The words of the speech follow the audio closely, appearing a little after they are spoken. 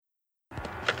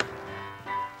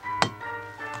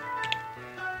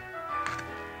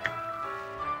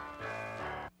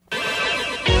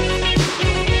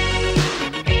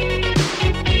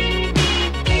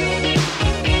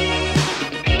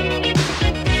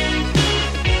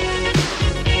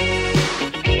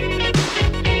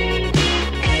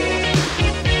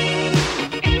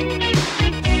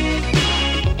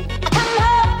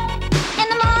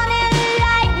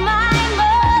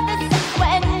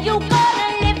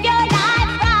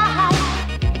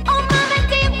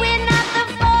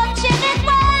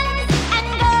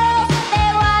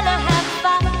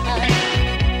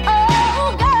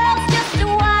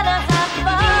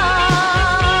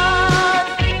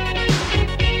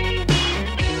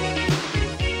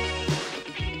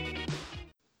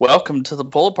Welcome to the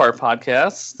Pull Apart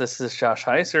Podcast. This is Josh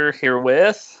Heiser here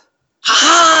with...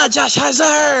 Ha! Josh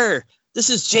Heiser! This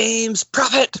is James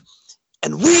Prophet,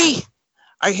 and we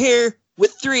are here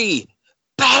with three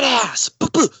badass,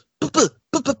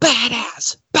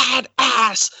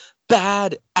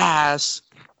 badass,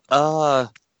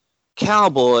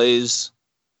 cowboys.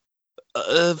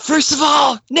 First of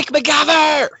all, Nick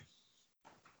McGovern!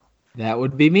 That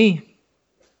would be me.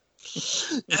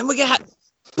 And we got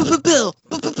Bill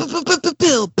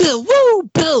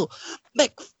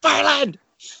McFarland.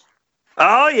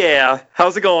 Oh, yeah.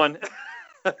 How's it going?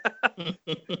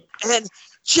 And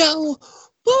Joe,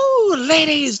 woo,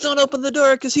 ladies, don't open the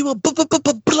door because he will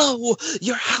blow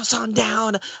your house on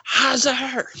down.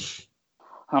 Heiser.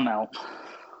 I'm out.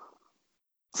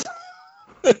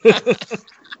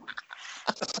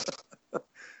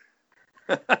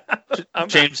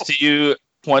 James, do you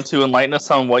want to enlighten us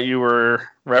on what you were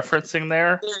referencing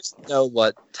there? There's no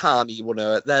what. Tommy will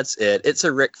know it. That's it. It's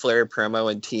a Ric Flair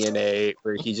promo in TNA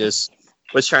where he just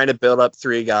was trying to build up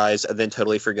three guys and then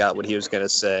totally forgot what he was going to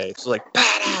say. So like,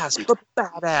 badass,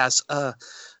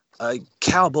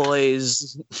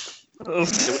 cowboys.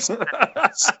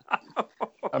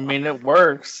 I mean, it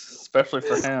works, especially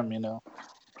for him, you know.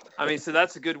 I mean, so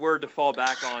that's a good word to fall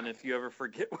back on if you ever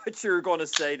forget what you're going to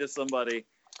say to somebody.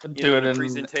 Do it in a in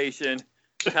presentation.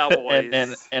 Cowboys.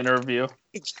 an interview.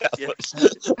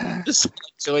 Just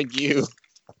showing you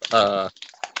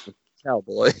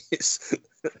cowboys.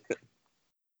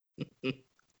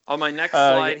 On my next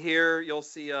slide here, you'll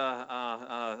see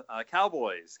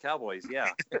cowboys. Cowboys, yeah.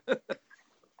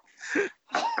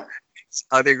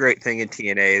 Other great thing in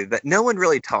TNA that no one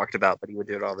really talked about, but he would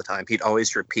do it all the time. He'd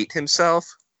always repeat himself,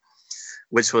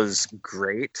 which was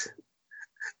great.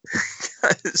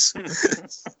 Because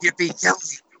you'd be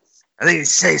yelling, and then he'd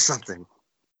say something,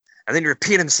 and then he'd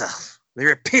repeat himself. Then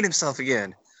he'd repeat himself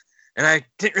again. And I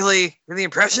didn't really get the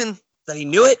impression that he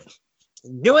knew it. He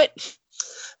knew it.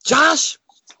 Josh.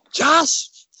 What do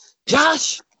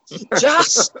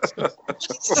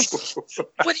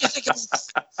you think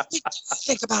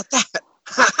about that?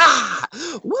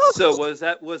 So was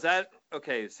that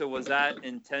okay? So was that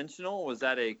intentional? Was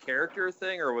that a character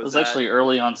thing, or It was actually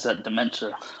early onset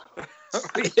dementia.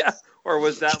 Yeah, or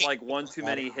was that like one too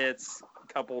many hits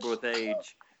coupled with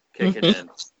age kicking in?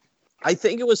 I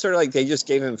think it was sort of like they just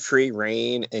gave him free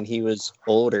reign, and he was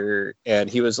older, and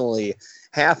he was only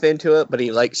half into it, but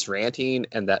he likes ranting,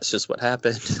 and that's just what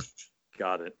happened.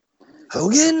 Got it.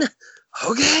 Hogan.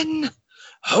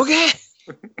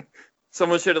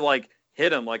 Someone should have like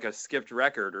hit him like a skipped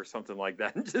record or something like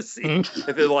that, and just see if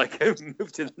it like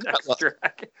moved to the next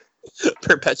track.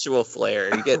 Perpetual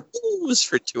flare. You get booze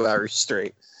for 2 hours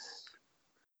straight.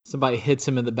 Somebody hits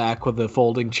him in the back with a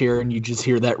folding chair, and you just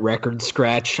hear that record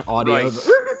scratch audio.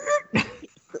 Right.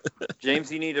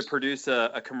 James, you need to produce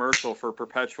a commercial for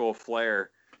Perpetual Flare.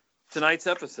 Tonight's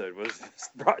episode was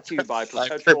brought to you by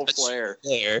Perpetual Flare.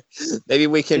 Maybe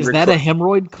we can. Is that a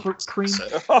hemorrhoid cream?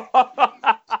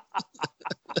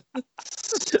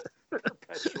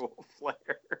 Perpetual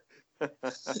Flare.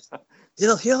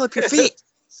 It'll heal up your feet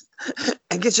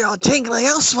and get you all tingling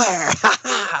elsewhere.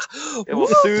 It will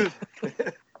soothe.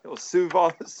 It will soothe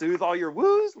all your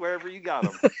woos wherever you got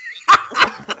them.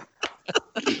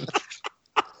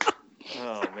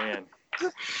 Oh man.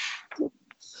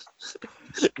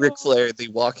 Ric Flair, the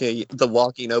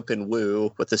walking open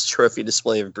woo with his trophy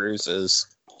display of bruises.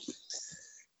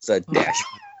 It's a dash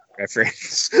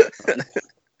reference.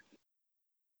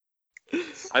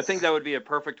 I think that would be a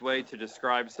perfect way to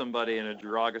describe somebody in a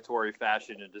derogatory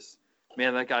fashion, and just,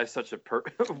 man, that guy's such a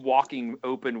walking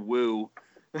open woo.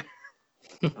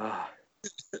 All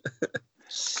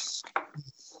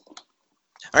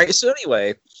right, so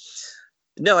anyway,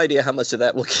 no idea how much of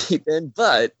that we'll keep in,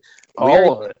 but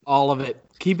all of it.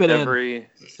 Keep it every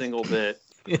single bit.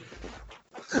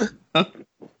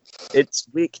 It's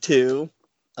week 2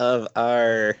 of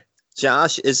our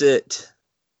Josh, is it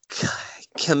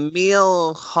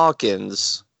Camille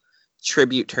Hawkins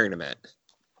tribute tournament?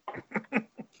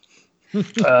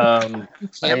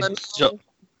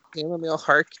 Camille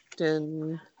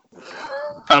Harkton.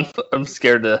 I'm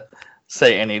scared to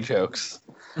say any jokes.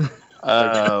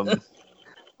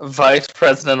 Vice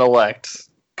President-elect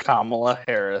Kamala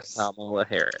Harris.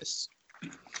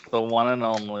 The one and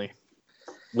only.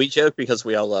 We joke because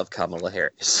we all love Kamala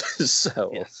Harris.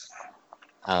 So, yes.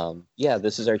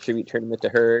 This is our tribute tournament to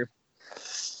her.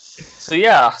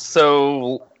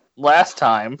 So last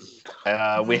time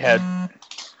we had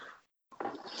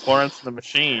Florence the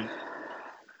Machine.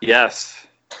 Yes.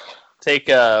 Take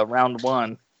round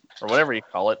 1, or whatever you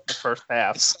call it, the first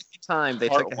pass. Time they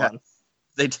took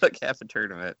They took half a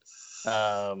tournament.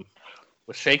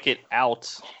 With Shake It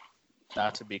Out,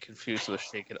 not to be confused with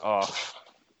Shake It Off.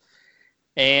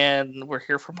 And we're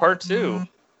here for part 2.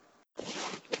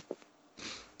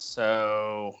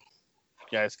 So,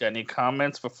 you guys got any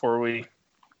comments before we...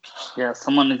 Yeah,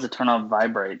 someone needs to turn on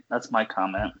vibrate. That's my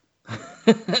comment.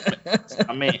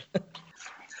 Not me.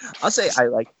 I'll say I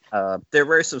like. There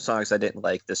were some songs I didn't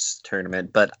like this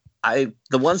tournament, but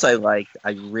the ones I liked,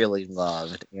 I really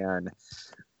loved, and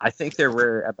I think there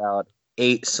were about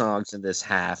 8 songs in this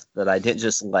half that I didn't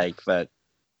just like, but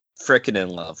frickin' in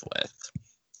love with.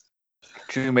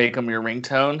 Did you make them your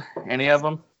ringtone? Any of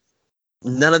them?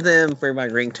 None of them were my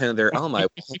ringtone. They're on my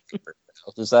wallpaper.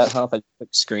 Does that help? I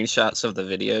took screenshots of the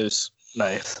videos.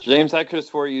 Nice. James, I could have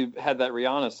swore you had that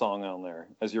Rihanna song on there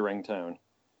as your ringtone.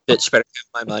 Bitch better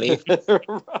have my money.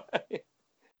 Right.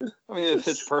 I mean,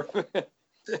 it's perfect.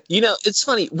 You know, it's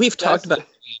funny. We've talked about...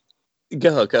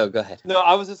 Go ahead. No,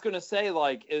 I was just going to say,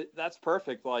 like, that's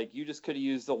perfect. Like, you just could have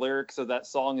used the lyrics of that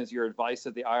song as your advice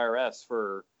at the IRS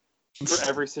for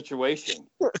every situation.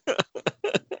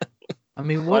 I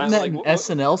mean, wasn't that an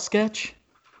SNL sketch?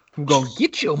 I'm going to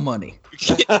get your money.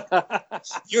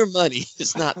 Your money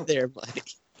is not their money.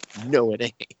 No, it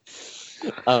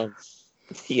ain't.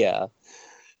 Yeah.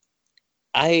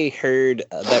 I heard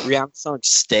that Rihanna song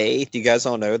 "Stay." Do you guys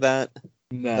all know that?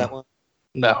 No. That one?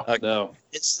 No. No.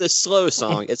 It's the slow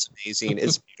song. It's amazing.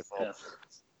 It's beautiful. Yeah.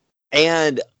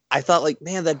 And I thought, like,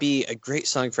 man, that'd be a great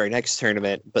song for our next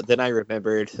tournament. But then I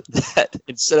remembered that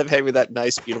instead of having that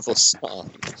nice, beautiful song,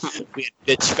 we had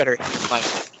Bitch Better Have My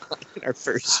Money in our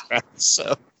first round.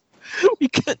 So we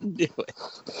couldn't do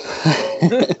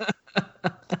it.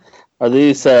 Are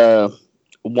these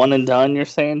one and done, you're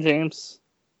saying, James?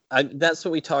 That's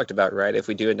what we talked about, right? If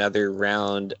we do another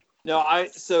round. No,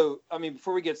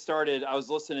 before we get started, I was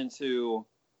listening to,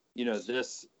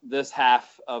 this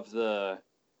half of the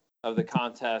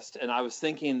contest, and I was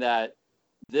thinking that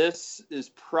this is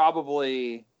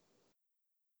probably,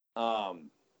 I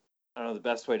don't know the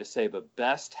best way to say, but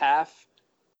best half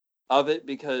of it,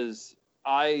 because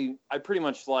I pretty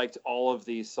much liked all of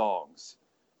these songs.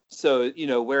 So,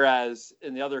 whereas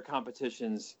in the other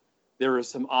competitions, there were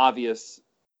some obvious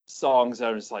songs that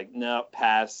I was like, no,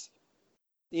 pass.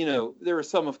 There were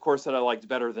some, of course, that I liked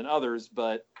better than others,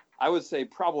 but I would say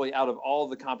probably out of all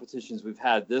the competitions we've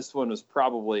had, this one was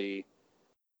probably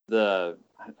the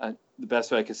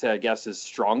best way I could say, I guess, is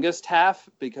strongest half,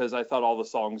 because I thought all the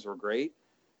songs were great.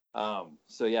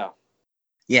 So, yeah.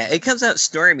 Yeah, it comes out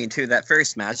stormy, too. That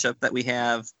first matchup that we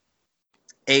have,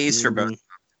 A's for both.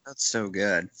 That's so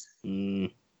good.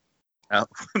 Oh,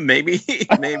 maybe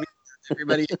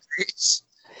everybody agrees.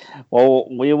 Well,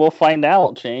 we will find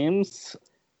out, James.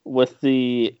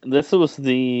 This was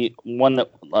the one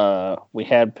that we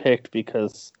had picked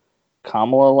because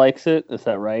Kamala likes it. Is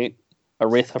that right?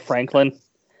 Aretha Franklin.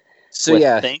 So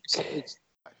yeah, Think.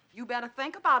 You better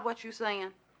think about what you're saying.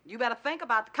 You better think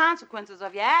about the consequences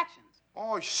of your actions.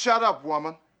 Oh, shut up,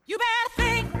 woman. You better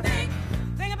think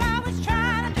about what you're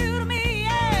trying to do to me.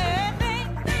 Yeah, think.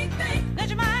 Let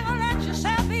your mind go, let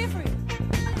yourself be free.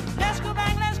 Let's go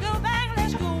back, let's go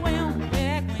way on the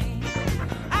back way.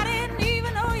 I didn't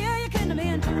even know you couldn't have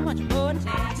been too much more than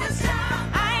 10.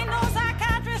 I ain't no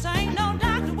psychiatrist, I ain't no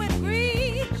doctor with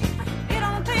degrees. It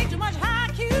don't take too much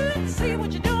IQ to see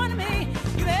what you're doing to me.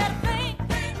 You better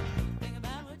think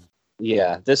about what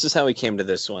Yeah, this is how we came to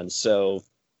this one. So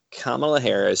Kamala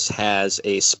Harris has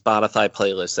a Spotify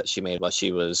playlist that she made while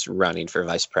she was running for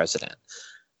vice president.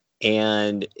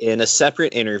 And in a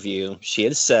separate interview, she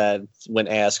had said, when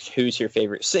asked, who's your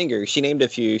favorite singer, she named a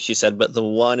few. She said, but the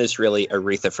one is really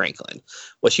Aretha Franklin.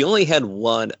 Well, she only had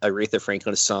one Aretha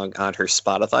Franklin song on her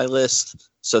Spotify list.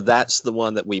 So that's the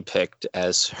one that we picked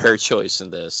as her choice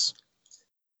in this.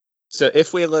 So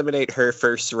if we eliminate her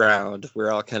first round,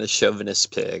 we're all kind of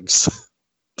chauvinist pigs.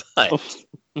 But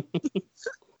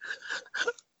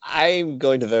I'm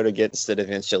going to vote against it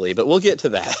eventually, but we'll get to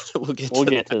that. We'll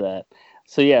get to that.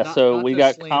 So yeah, Not we to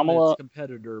got slam Kamala its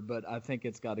competitor, but I think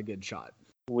it's got a good shot.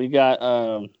 We got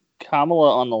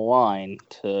Kamala on the line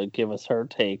to give us her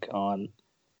take on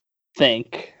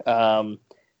Think,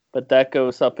 but that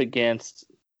goes up against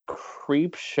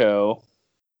Creep Show.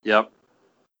 Yep.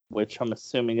 Which I'm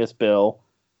assuming is Bill.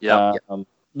 Yeah.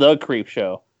 The Creep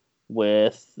Show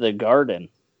with The Garden.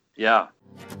 Yeah.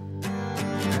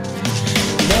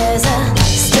 There's a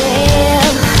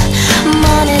still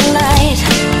morning light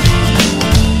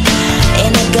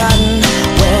in the garden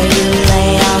where you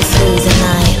lay all through the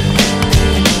night.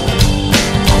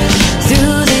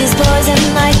 Through these poison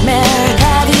nightmares,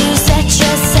 have you set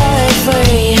yourself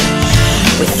free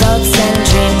with thoughts and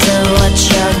dreams of what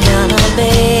you're gonna be?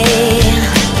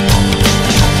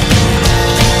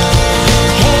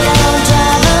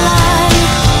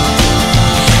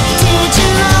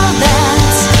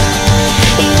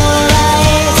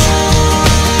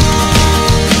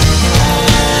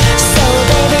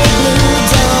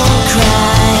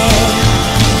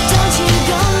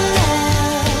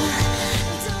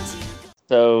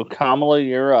 Kamala,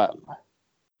 you're up.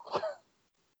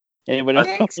 Anybody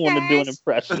Thanks, want to do an guys.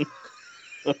 impression?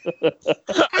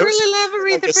 I really love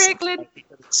Aretha Franklin.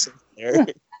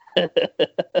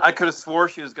 I could have swore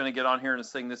she was going to get on here and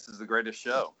sing "This Is the Greatest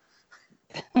Show."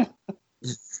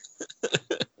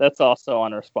 That's also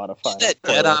on her Spotify. That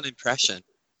dead-on impression.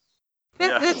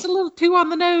 Yeah. That's a little too on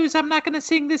the nose. I'm not going to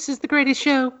sing "This Is the Greatest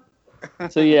Show."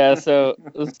 So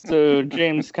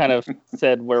James kind of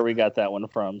said where we got that one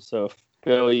from. So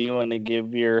Bill, you want to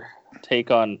give your take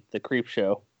on the Creep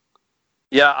Show?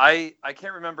 Yeah, I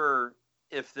can't remember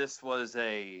if this was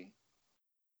I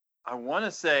want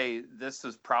to say this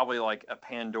was probably like a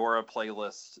Pandora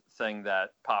playlist thing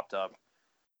that popped up.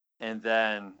 And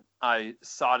then I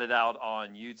sought it out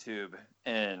on YouTube.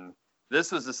 And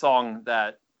this was the song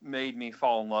that made me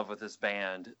fall in love with this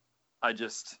band. I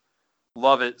just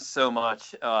love it so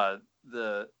much. I'm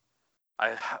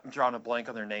drawing a blank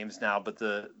on their names now, but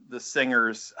the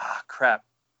singers,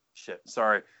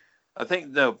 sorry. I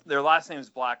think their last name is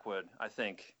Blackwood, I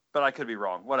think, but I could be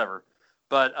wrong, whatever.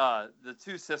 But the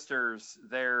two sisters,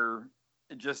 they're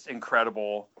just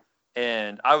incredible.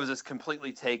 And I was just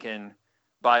completely taken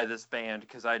by this band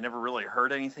because I never really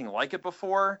heard anything like it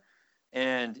before.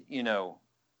 And,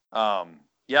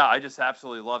 I just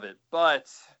absolutely love it. But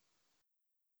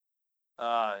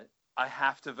I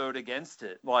have to vote against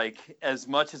it. Like, as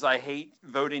much as I hate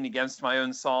voting against my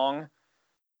own song,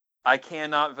 I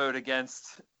cannot vote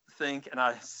against Think, and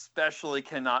I especially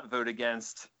cannot vote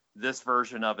against this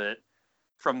version of it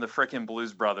from the frickin'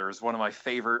 Blues Brothers, one of my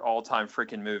favorite all-time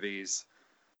frickin' movies.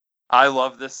 I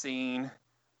love this scene.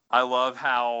 I love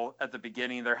how at the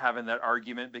beginning they're having that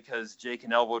argument because Jake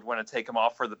and Elwood want to take him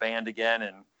off for the band again,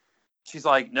 and she's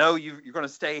like, no, you're going to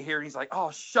stay here. And he's like,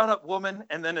 oh, shut up, woman.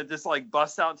 And then it just like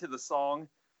busts out into the song.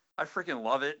 I freaking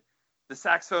love it. The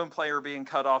saxophone player being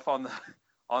cut off on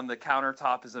the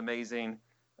countertop is amazing.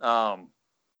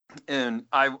 And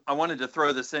I wanted to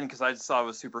throw this in because I just thought it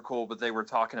was super cool, but they were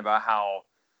talking about how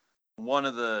one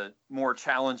of the more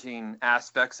challenging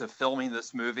aspects of filming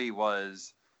this movie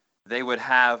was they would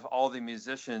have all the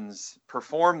musicians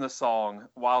perform the song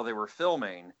while they were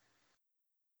filming.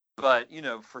 But,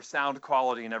 for sound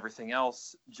quality and everything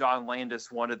else, John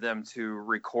Landis wanted them to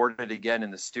record it again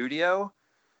in the studio.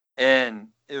 And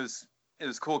it was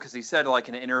cool because he said, like,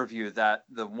 in an interview that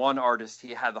the one artist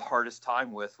he had the hardest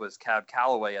time with was Cab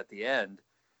Calloway at the end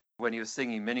when he was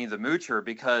singing Minnie the Moocher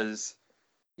because,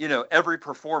 every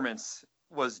performance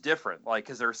was different, like,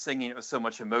 because they're singing it with so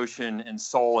much emotion and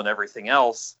soul and everything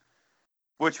else,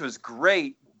 which was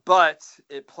great, but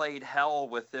it played hell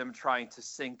with them trying to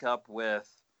sync up with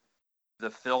the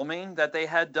filming that they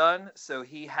had done. So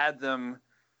he had them,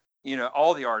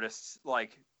 all the artists,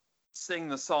 like, sing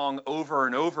the song over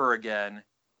and over again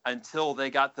until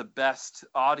they got the best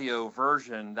audio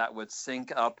version that would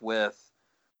sync up with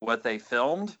what they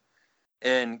filmed.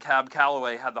 And Cab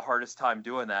Calloway had the hardest time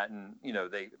doing that. And,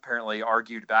 they apparently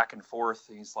argued back and forth.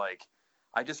 He's like,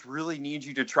 I just really need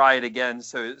you to try it again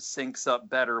so it syncs up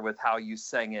better with how you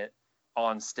sang it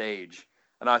on stage.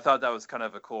 And I thought that was kind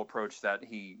of a cool approach that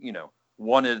he,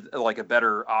 wanted like a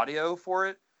better audio for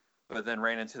it, but then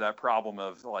ran into that problem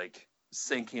of like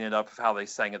syncing it up with how they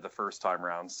sang it the first time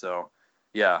around. So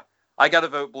yeah, I got to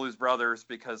vote Blues Brothers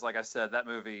because, like I said, that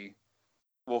movie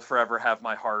will forever have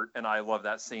my heart. And I love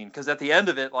that scene because at the end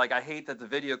of it, like, I hate that the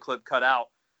video clip cut out.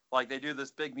 Like, they do this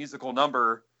big musical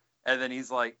number and then he's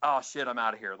like, oh shit, I'm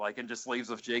out of here. Like, and just leaves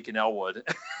with Jake and Elwood.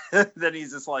 Then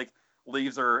he's just like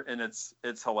leaves her and it's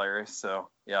hilarious. So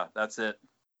yeah, that's it.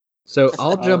 So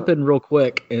I'll jump in real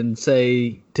quick and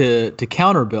say to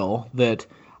counter Bill that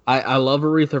I love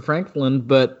Aretha Franklin,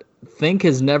 but Think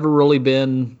has never really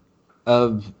been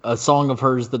a song of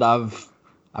hers that I've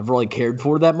really cared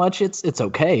for that much. It's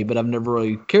okay, but I've never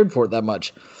really cared for it that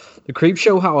much. The Creep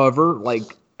Show, however,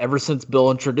 like, ever since Bill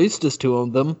introduced us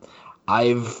to them,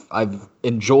 I've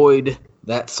enjoyed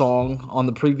that song on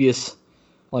the previous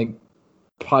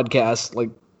podcast. Like,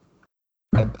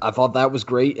 I thought that was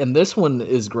great, and this one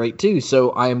is great too.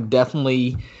 So I am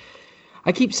definitely.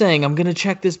 I keep saying I'm going to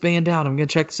check this band out. I'm going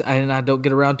to check this, and I don't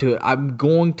get around to it. I'm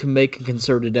going to make a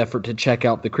concerted effort to check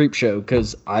out the Creep Show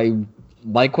because I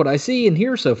like what I see and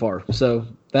hear so far. So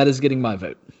that is getting my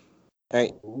vote. All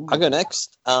right, I'll go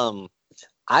next. I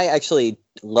actually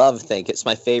love Think. It's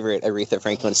my favorite Aretha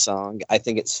Franklin song. I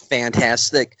think it's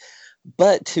fantastic.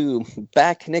 But to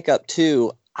back Nick up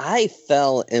too, I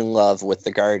fell in love with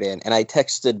The Garden, and I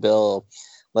texted Bill,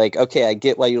 like, okay, I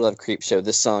get why you love Creep Show.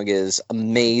 This song is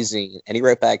amazing. And he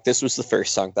wrote back, this was the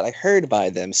first song that I heard by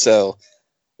them. So,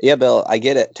 yeah, Bill, I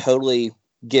get it. Totally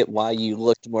get why you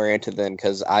looked more into them,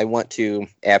 because I want to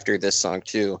after this song,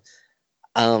 too.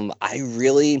 I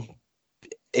really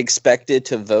expected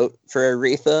to vote for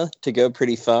Aretha to go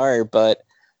pretty far, but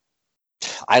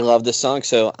I love the song,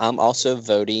 so I'm also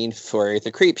voting for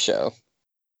The Creep Show.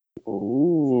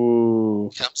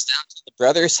 Ooh. Comes down to the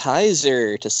brothers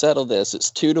Heiser to settle this.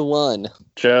 It's 2-1.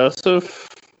 Joseph?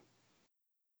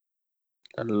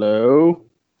 Hello?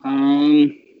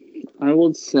 I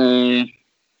would say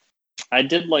I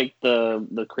did like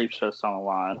the Creep Show song a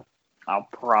lot. I'll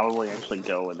probably actually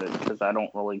go with it because I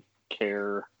don't really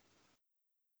care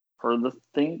for the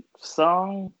theme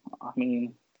song. I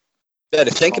mean,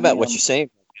 Better think about what you're saying.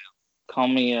 Call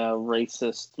me a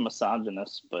racist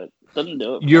misogynist, but doesn't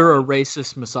do it. You're a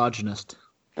racist misogynist.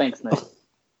 Thanks, Nick.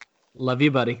 Love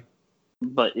you, buddy.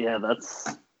 But yeah,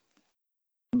 that's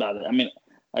about it. I mean,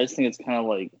 I just think it's kind of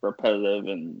like repetitive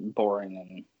and boring,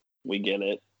 and we get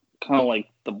it. Kind of like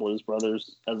the Blues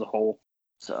Brothers as a whole.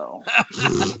 So.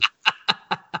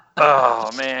 Oh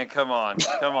man, come on.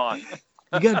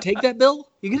 You gonna take that, Bill?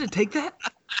 You gonna take that?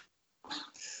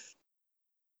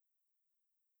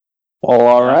 Well,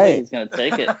 all right. He's going to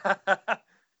take it.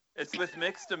 It's with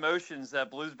mixed emotions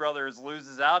that Blues Brothers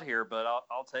loses out here, but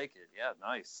I'll take it. Yeah,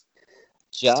 nice.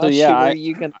 Josh, So, yeah, I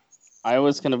I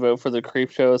was going to vote for the Creep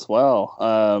Show as well.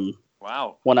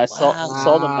 Wow. When I saw the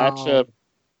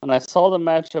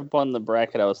matchup, on the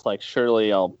bracket, I was like,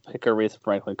 surely I'll pick Aretha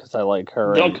Franklin because I like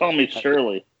her. Don't call me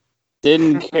Shirley.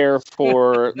 Didn't care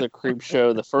for the Creep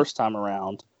Show the first time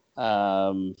around.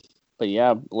 But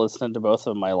yeah, listening to both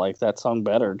of them, I like that song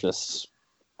better. Just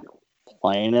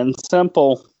plain and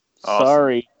simple.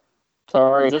 Awesome.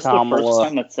 Sorry, Is this Kamala. the first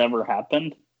time it's ever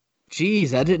happened?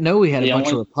 Jeez, I didn't know we had a The bunch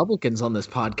of only- Republicans on this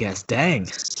podcast. Dang.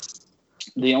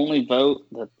 The only vote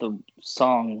that the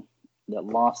song that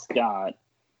lost got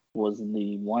was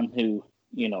the one who,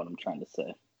 you know what I'm trying to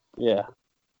say. Yeah.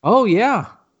 Oh, yeah.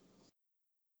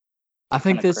 I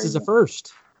think Kinda this is a crazy.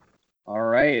 first. All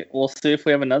right. We'll see if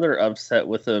we have another upset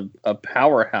with a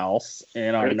powerhouse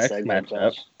in our Great next segue,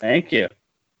 matchup. Josh. Thank you.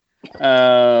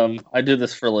 I do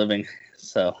this for a living,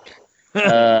 so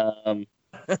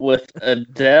with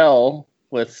Adele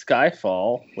with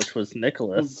Skyfall, which was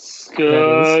Nicholas.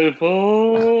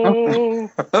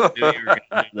 Skyfall. I knew you were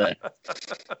gonna do that.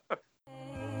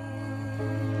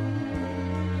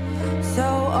 So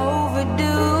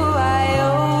overdue, I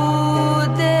owe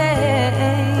them.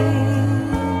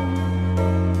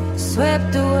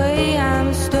 Swept away,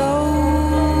 I'm stolen.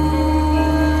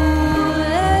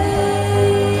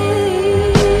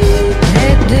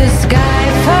 Let the sky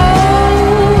fall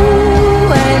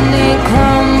when it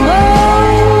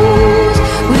crumbles.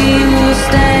 We will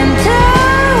stand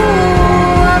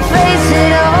tall, I'll face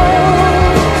it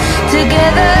all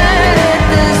together. Let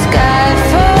the sky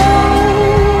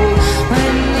fall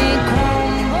when it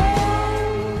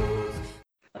crumbles.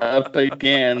 Up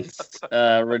against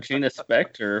Regina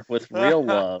Spektor with Real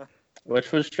Love,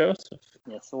 which was Joseph.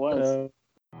 Yes, it was.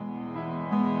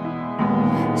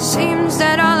 Seems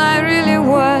that all I really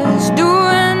was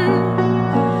doing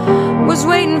was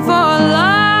waiting for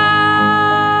love.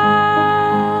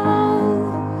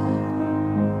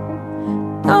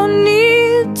 No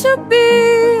need to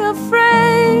be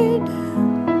afraid.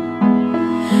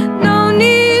 No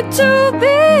need to be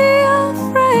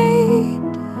afraid.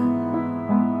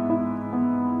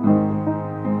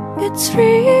 It's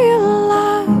real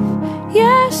love.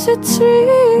 Yes, it's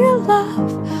real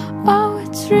love. Oh,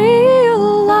 it's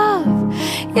real love.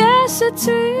 Yes, it's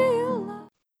real love.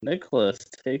 Nicholas,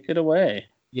 take it away.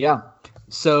 Yeah.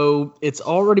 So it's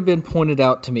already been pointed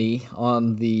out to me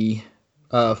on the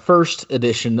first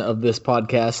edition of this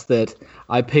podcast that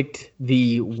I picked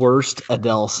the worst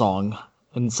Adele song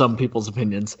in some people's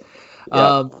opinions.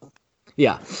 Yeah.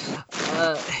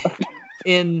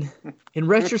 In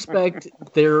retrospect,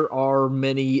 there are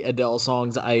many Adele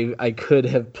songs I could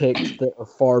have picked that are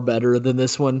far better than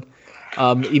this one,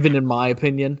 even in my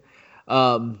opinion.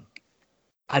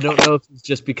 I don't know if it's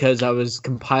just because I was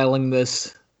compiling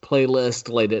this playlist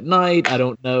late at night. I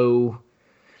don't know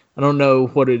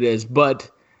what it is, but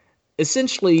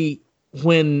essentially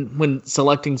when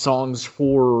selecting songs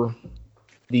for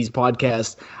these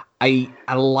podcasts, I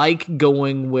like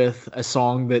going with a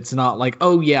song that's not like,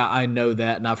 oh yeah, I know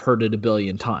that and I've heard it a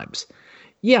billion times.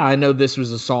 Yeah, I know this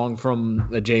was a song from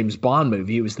a James Bond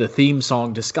movie. It was the theme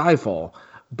song to Skyfall,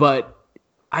 but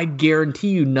I guarantee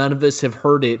you none of us have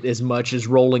heard it as much as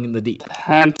Rolling in the Deep.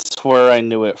 That's where I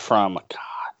knew it from. God.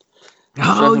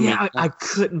 Oh Driving me yeah, I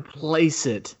couldn't place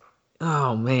it.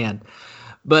 Oh man.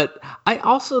 But I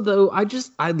also though I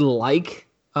like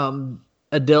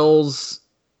Adele's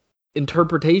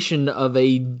interpretation of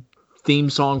a theme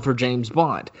song for James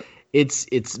Bond.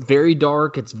 It's very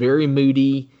dark, it's very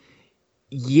moody.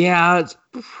 Yeah, it's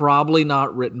probably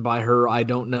not written by her. I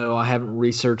don't know. I haven't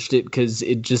researched it because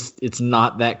it's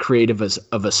not that creative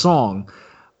of a song,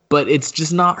 but it's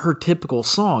just not her typical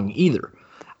song either.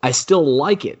 I still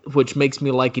like it, which makes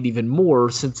me like it even more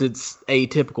since it's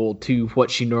atypical to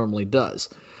what she normally does.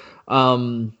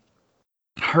 Her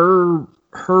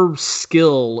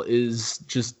skill is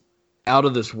just out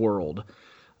of this world.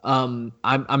 I'm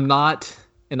not,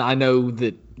 and I know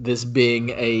that this being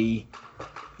a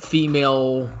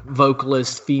female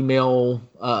vocalist, female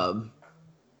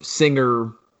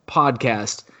singer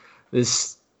podcast,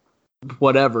 this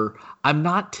whatever, I'm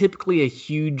not typically a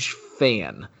huge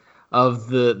fan of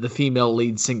the female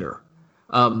lead singer.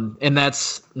 And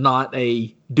that's not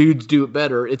a dudes do it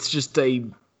better. It's just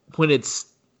when it's,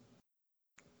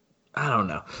 I don't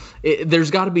know. There's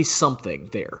got to be something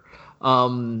there.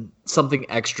 Something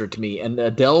extra to me. And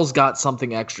Adele's got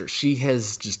something extra. She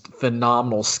has just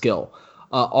phenomenal skill.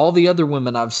 All the other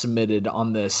women I've submitted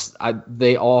on this,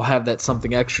 they all have that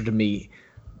something extra to me.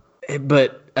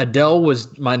 But Adele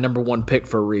was my number one pick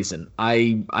for a reason.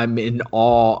 I'm in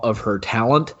awe of her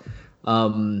talent.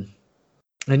 And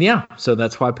yeah, so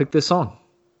that's why I picked this song.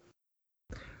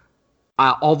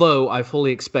 Although I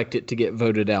fully expect it to get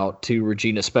voted out to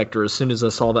Regina Spektor. As soon as I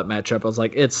saw that matchup, I was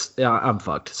like, I'm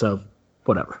fucked. So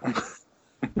whatever.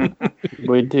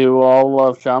 We do all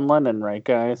love John Lennon, right,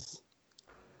 guys?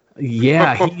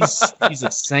 Yeah, he's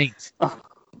a saint.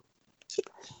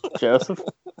 Joseph?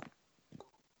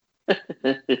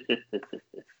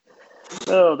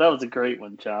 Oh, that was a great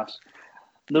one, Josh.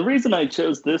 The reason I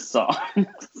chose this song,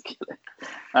 just kidding.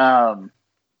 Wow,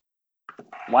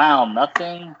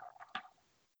 nothing.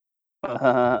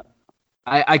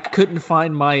 I couldn't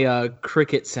find my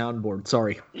cricket soundboard.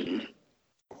 Sorry.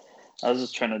 I was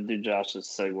just trying to do Josh's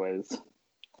segues.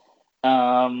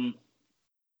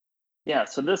 Yeah,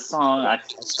 so this song I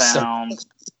found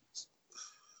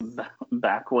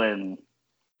back when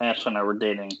Ashley and I were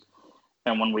dating,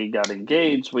 and when we got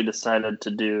engaged, we decided to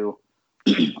do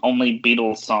only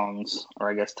Beatles songs,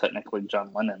 or I guess technically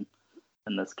John Lennon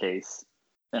in this case,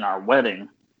 in our wedding.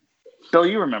 Bill,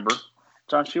 you remember.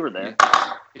 Josh, you were there.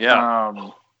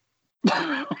 Yeah.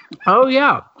 Oh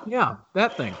yeah,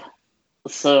 that thing.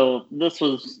 So this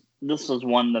was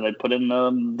one that I put in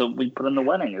we put in the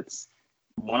wedding. It's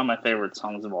one of my favorite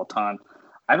songs of all time.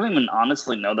 I don't even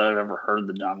honestly know that I've ever heard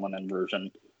the John Lennon version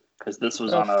because this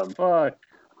was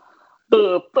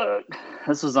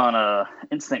This was on a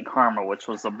Instant Karma, which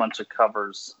was a bunch of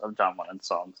covers of John Lennon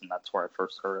songs, and that's where I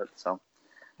first heard it. So,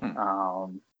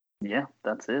 yeah,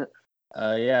 that's it.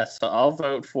 So I'll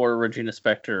vote for Regina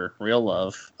Spektor, Real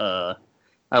Love. I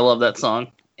love that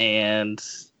song, and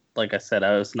like I said,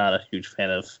 I was not a huge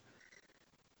fan of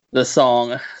the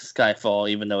song Skyfall,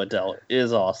 even though Adele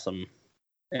is awesome.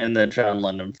 And the John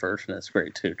Lennon version is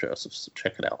great too, Joseph, so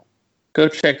check it out. Go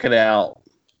check it out.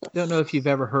 Don't know if you've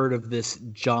ever heard of this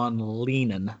John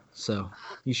Lennon, so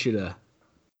you should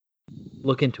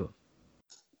look into him.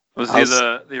 Was he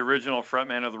the original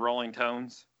frontman of the Rolling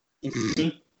Tones?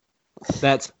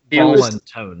 That's Ryland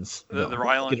Tones. The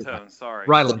Ryland Tones, sorry.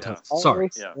 Ryland Tones, sorry.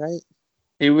 Yeah. Right.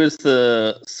 He was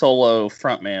the solo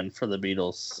frontman for the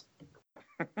Beatles.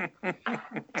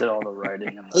 Did all the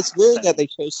writing. And It's weird that they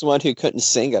chose someone who couldn't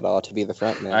sing at all to be the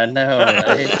frontman. I know,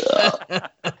 right?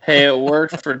 Hey, it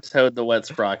worked for Toad the Wet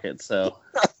Sprocket, so.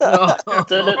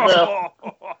 Did it though?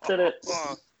 Did it?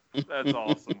 That's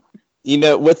awesome. You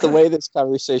know, with the way this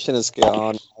conversation has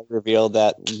gone, I revealed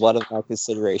that one of my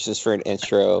considerations for an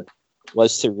intro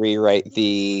was to rewrite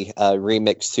the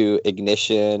remix to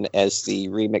Ignition as the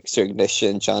remix to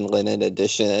Ignition John Lennon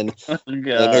edition. Oh,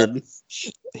 God.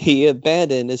 He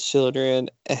abandoned his children,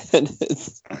 and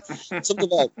it's something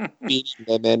about beating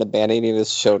women, abandoning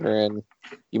his children.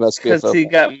 You must be because he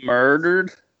got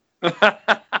murdered.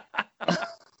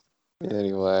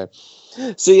 Anyway,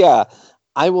 so yeah,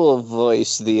 I will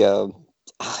voice the.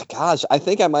 Gosh, I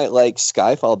think I might like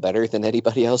Skyfall better than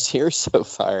anybody else here so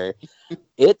far.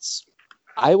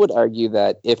 I would argue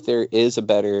that if there is a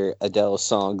better Adele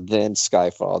song than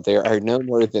Skyfall, there are no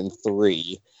more than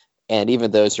 3. And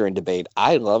even those are in debate.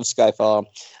 I love Skyfall.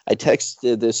 I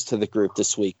texted this to the group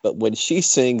this week, but when she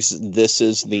sings "This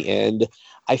Is the End,"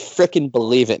 I frickin'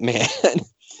 believe it, man.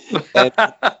 And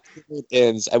it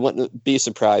ends. I wouldn't be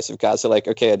surprised if guys are like,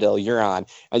 "Okay, Adele, you're on,"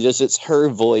 and it's her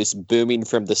voice booming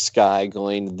from the sky,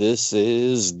 going, "This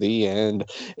is the end."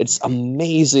 It's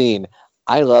amazing.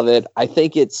 I love it. I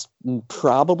think it's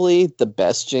probably the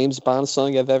best James Bond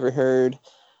song I've ever heard.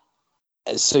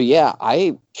 So yeah,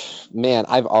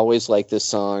 I've always liked this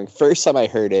song. First time I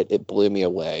heard it, it blew me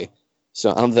away.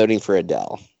 So I'm voting for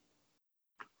Adele.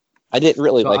 I didn't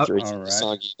really So like I- the Regina Alright.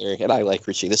 song either, and I like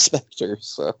Regina Spektor,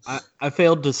 so. I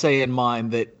failed to say in mine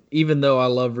that even though I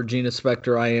love Regina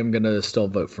Spektor, I am going to still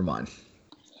vote for mine.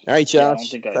 All right, Yeah, I don't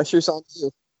Josh, think I- pressure's on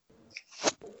you.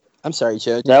 I'm sorry,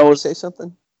 Joe. Did That you want was- to say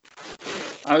something?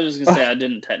 I was just gonna say I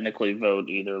didn't technically vote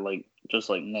either, like just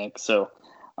like Nick. So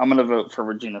I'm gonna vote for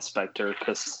Regina Spektor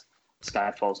because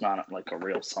Skyfall's not like a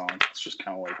real song. It's just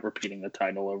kind of like repeating the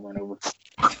title over and over.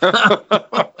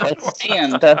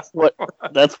 And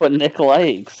That's what Nick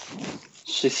likes.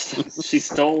 she's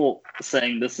still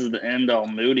saying this is the end all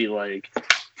moody like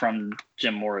from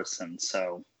Jim Morrison.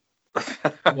 So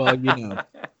Well, you know.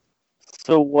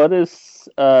 So what is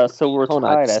so we're Hold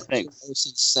on. tied, I think. Jim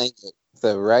Morrison sang it,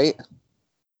 though, right?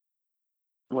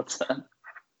 what's that?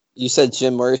 You said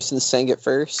Jim Morrison sang it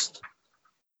first?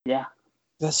 Yeah.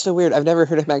 That's so weird. I've never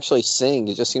heard him actually sing.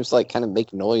 It just seems to, like, kind of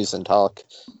make noise and talk.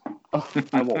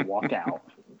 I will walk out.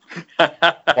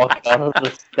 Walk out of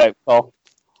the Skype call.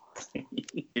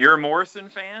 You're a Morrison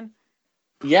fan?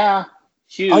 Yeah,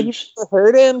 huge. Oh, you never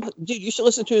heard him? Dude, you should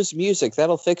listen to his music.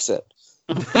 That'll fix it.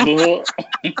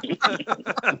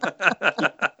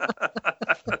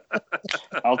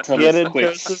 I'll tell Get this it, quick.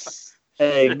 Joseph?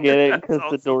 Hey, get it? Because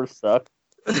the door stuck.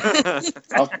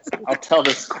 I'll tell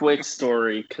this quick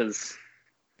story because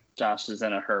Josh is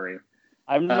in a hurry.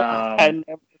 I never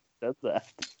said that.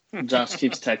 Josh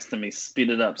keeps texting me, speed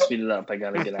it up, I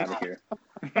gotta get out of here.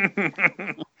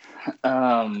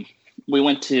 We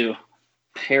went to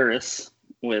Paris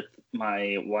with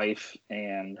my wife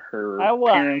and her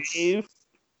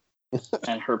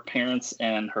parents,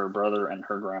 and her brother and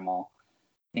her grandma.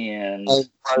 And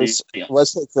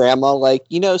Was her grandma like,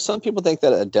 some people think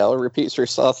that Adele repeats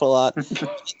herself a lot.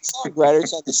 It's like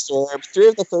Riders on the Storm. 3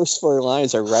 of the first 4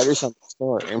 lines are Riders on the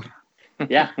Storm.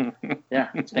 Yeah,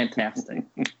 it's fantastic.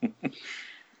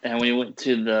 And we went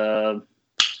to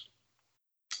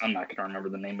I'm not gonna remember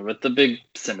the name of it, the big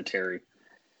cemetery,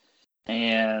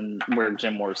 and where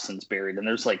Jim Morrison's buried. And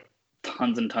there's like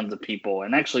tons and tons of people.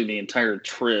 And actually, the entire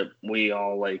trip, we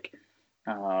all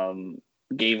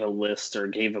gave a list or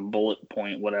gave a bullet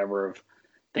point, whatever, of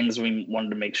things we wanted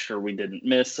to make sure we didn't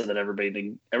miss, so that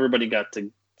everybody got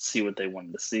to see what they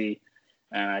wanted to see.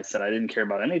 And I said I didn't care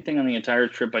about anything on the entire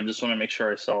trip. I just want to make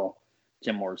sure I saw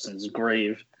Jim Morrison's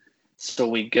grave. So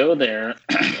we go there,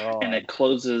 and it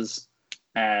closes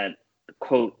at,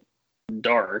 quote,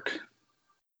 dark.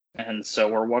 And so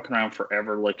we're walking around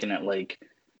forever looking at,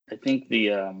 I think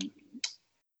the,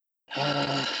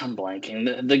 I'm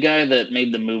blanking. The guy that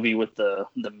made the movie with the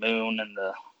moon and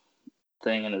the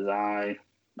thing in his eye.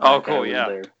 Oh, That guy cool, was yeah.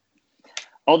 there.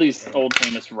 All these old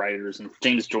famous writers, and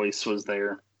James Joyce was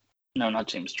there. No, not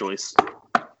James Joyce.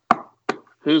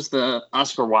 Who's the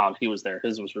Oscar Wilde? He was there.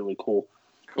 His was really cool.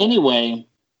 Anyway,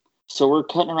 so we're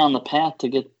cutting around the path to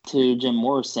get to Jim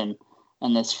Morrison,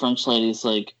 and this French lady's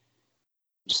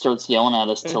starts yelling at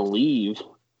us to leave.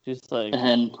 She's like,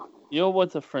 And you know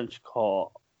what the French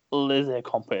call les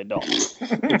incompetents.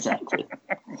 exactly.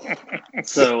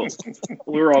 So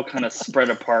we were all kind of spread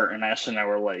apart, and Ashley and I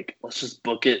were like, let's just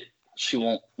book it.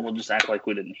 We'll just act like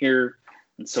we didn't hear.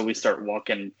 And so we start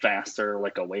walking faster,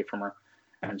 away from her.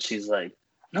 And she's like,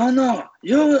 no,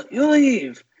 you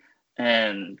leave.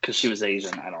 And because she was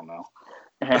Asian, I don't know.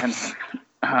 And so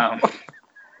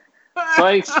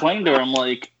I explained to her, I'm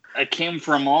like, I came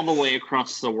from all the way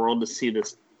across the world to see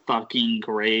this fucking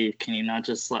grave. Can you not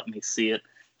just let me see it?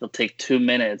 It'll take 2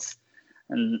 minutes.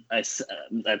 And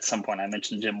at some point I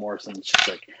mentioned Jim Morrison. She's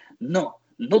like, no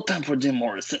time for Jim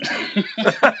Morrison.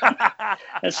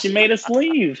 And she made us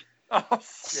leave. Oh, shit.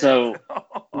 So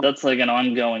that's an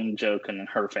ongoing joke in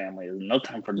her family. Is no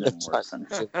time for Jim Morrison.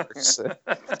 So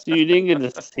you didn't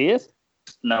get to see it?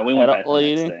 No, we went At back all, the you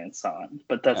next didn't? day and saw it.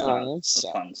 But that's not Oh,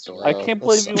 a fun story. I can't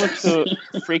believe you went to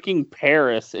freaking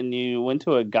Paris and you went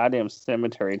to a goddamn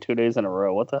cemetery 2 days in a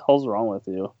row. What the hell's wrong with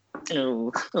you?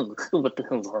 Ew, what the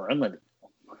hell's wrong with it?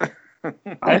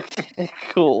 Okay,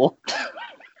 cool.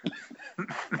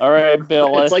 All right,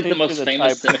 Bill. It's I like the think most you're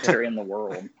famous type- cemetery in the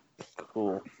world.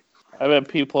 Cool. I bet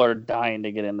people are dying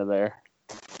to get into there.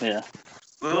 Yeah.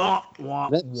 Wah, wah,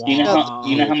 You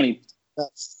know how many?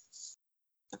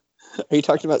 Are you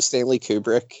talking about Stanley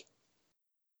Kubrick?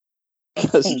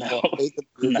 Because he No. made the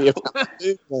movie No. about the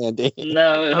moon landing.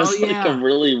 No, it was yeah. a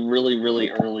really, really,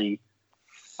 really early.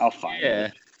 I'll find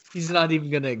it. He's not even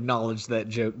going to acknowledge that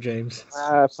joke, James.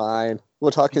 Fine.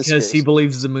 We'll talk Because conspiracy. he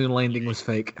believes the moon landing was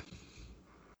fake.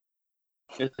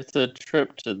 It's a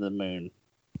trip to the moon.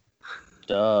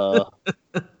 Duh.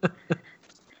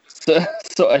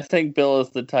 So I think Bill is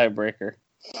the tiebreaker.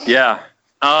 Yeah.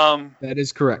 That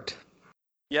is correct.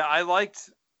 Yeah, I liked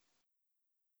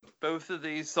both of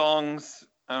these songs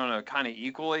I don't know, kind of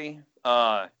equally.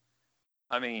 I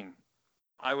mean,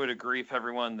 I would agree with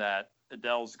everyone that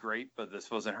Adele's great, but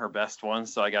this wasn't her best one,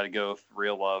 so I got to go with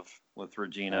Real Love with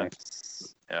Regina.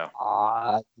 Yeah.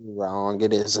 You're wrong.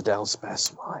 It is Adele's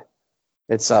best one.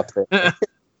 It's up there.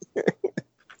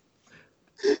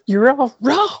 You're all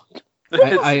wrong.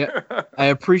 I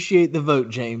appreciate the vote,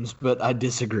 James, but I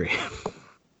disagree.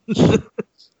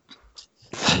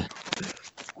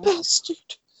 Bastard.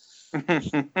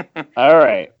 All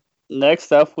right.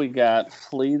 Next up, we got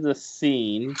Flee the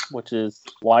Scene, which is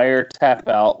Wire Tap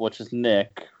Out, which is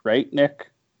Nick. Right,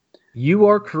 Nick? You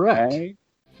are correct. Right.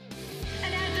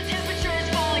 And as the temperature is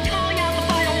falling, calling out the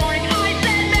final warning, I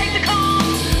said make the call.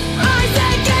 I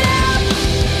said get out,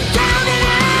 down and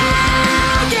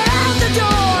out, get out the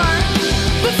door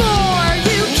before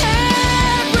you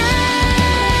can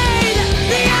breathe.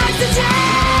 The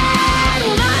oxygen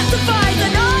will not suffice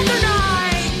another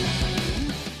night.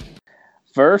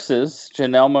 Versus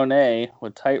Janelle Monáe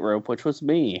with Tightrope, which was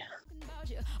me.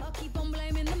 I'll keep on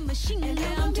blaming the machine.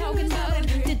 Yeah, I'm talking about it.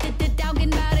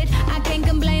 Talking about it. I can't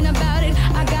complain about it.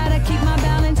 I gotta keep my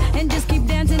balance and just keep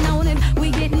dancing on it.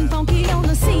 We getting funky on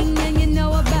the scene, and you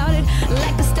know about it.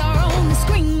 Like a star on the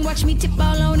screen, watch me tip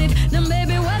all on it. Now,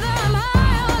 baby, whether I'm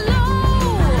high or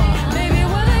low, baby,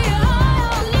 whether you're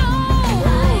high or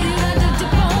low, you got to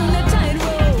tip on the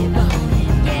tightrope.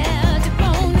 Yeah, tip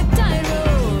on the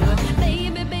tightrope,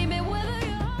 baby, whether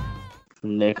you're high.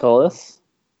 Nicholas.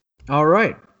 All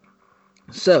right.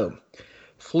 So,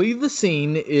 Flee the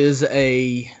Scene is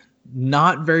a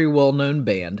not very well-known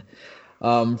band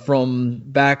from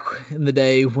back in the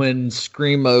day when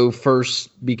Screamo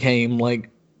first became like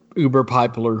uber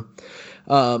popular.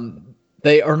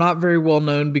 They are not very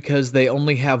well-known because they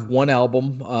only have one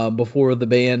album before the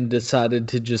band decided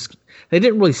to just... They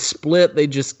didn't really split. They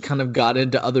just kind of got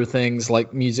into other things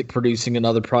like music producing and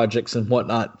other projects and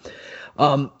whatnot.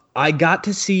 I got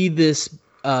to see this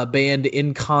band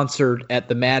in concert at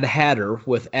the Mad Hatter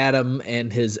with Adam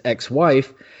and his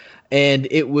ex-wife, and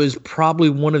it was probably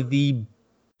one of the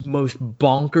most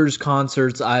bonkers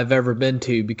concerts I've ever been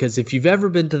to, because if you've ever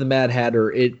been to the Mad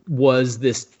Hatter, it was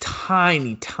this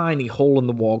tiny, tiny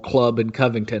hole-in-the-wall club in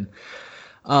Covington.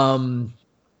 The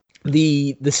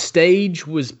stage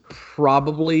was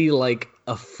probably like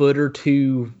a foot or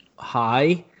two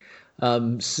high,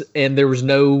 and there was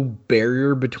no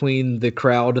barrier between the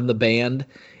crowd and the band.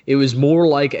 It was more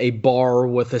like a bar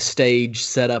with a stage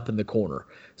set up in the corner.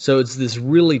 So it's this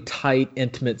really tight,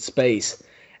 intimate space.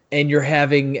 And you're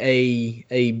having a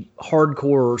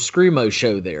hardcore Screamo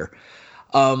show there.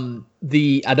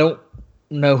 I don't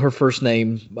know her first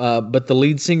name, but the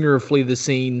lead singer of Flee the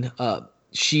Scene,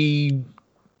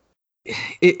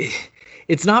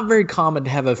 it's not very common to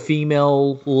have a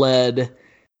female-led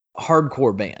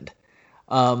hardcore band.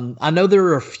 I know there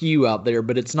are a few out there,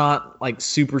 but it's not like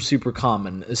super, super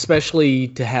common, especially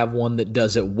to have one that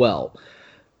does it well.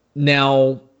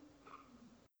 Now,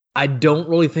 I don't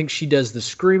really think she does the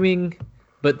screaming,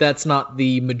 but that's not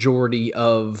the majority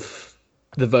of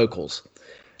the vocals.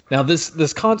 Now,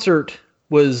 this concert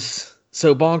was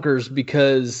so bonkers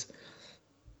because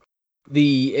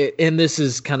and this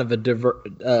is kind of a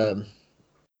divergent,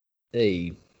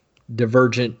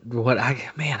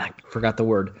 I forgot the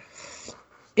word.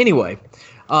 Anyway,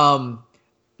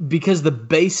 because the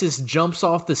bassist jumps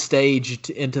off the stage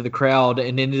into the crowd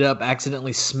and ended up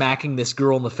accidentally smacking this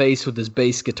girl in the face with his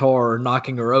bass guitar,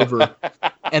 knocking her over.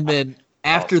 And then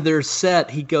after their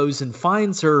set, he goes and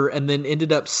finds her and then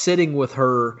ended up sitting with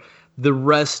her the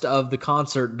rest of the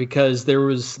concert because they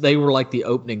were like the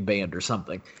opening band or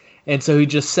something. And so he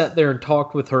just sat there and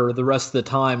talked with her the rest of the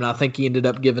time. And I think he ended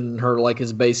up giving her like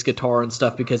his bass guitar and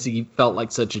stuff because he felt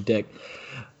like such a dick.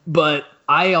 But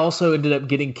I also ended up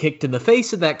getting kicked in the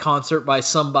face at that concert by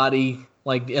somebody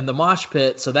like in the mosh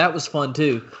pit. So that was fun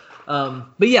too. But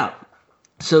yeah,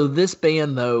 so this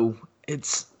band though,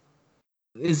 it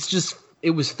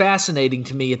was fascinating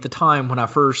to me at the time when I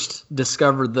first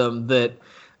discovered them that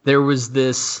there was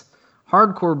this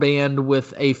hardcore band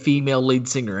with a female lead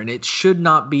singer, and it should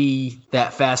not be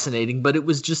that fascinating, but it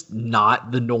was just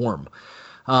not the norm.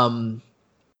 I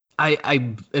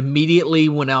immediately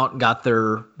went out and got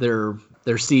their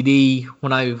CD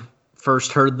when I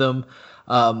first heard them,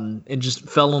 and just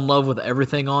fell in love with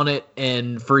everything on it.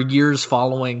 And for years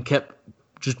following, kept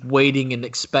just waiting and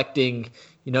expecting,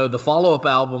 the follow-up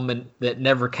album, and that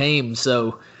never came.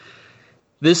 So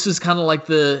this is kind of like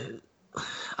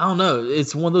I don't know.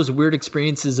 It's one of those weird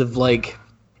experiences of like,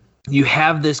 you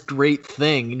have this great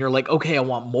thing and you're like, okay, I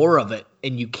want more of it,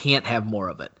 and you can't have more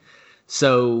of it.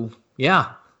 So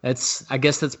yeah, I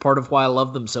guess that's part of why I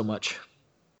love them so much.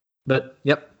 But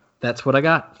yep. That's what I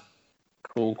got.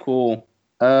 Cool.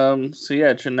 So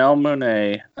yeah, Janelle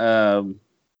Monáe.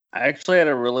 I actually had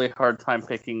a really hard time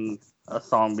picking a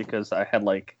song because I had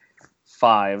like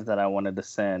 5 that I wanted to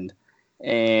send,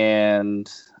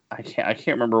 and I can't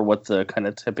remember what the kind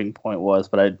of tipping point was,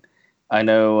 but I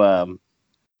know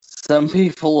some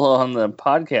people on the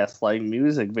podcast like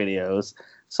music videos,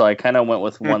 so I kind of went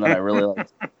with one that I really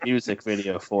liked music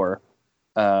video for.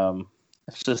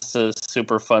 It's just a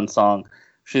super fun song.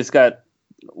 She's got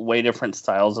way different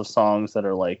styles of songs that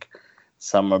are like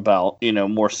some about,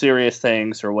 more serious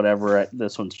things or whatever.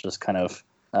 This one's just kind of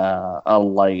a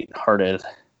light-hearted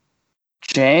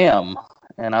jam,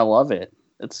 and I love it.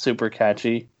 It's super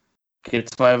catchy.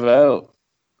 Gets my vote.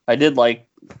 I did like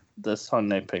the song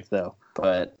they picked, though,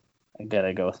 but I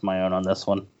gotta go with my own on this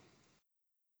one.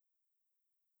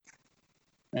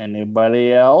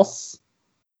 Anybody else?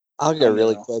 I'll go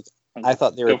really quick. I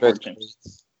thought they were Go for both it, great.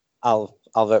 I'll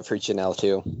vote for Janelle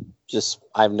too. Just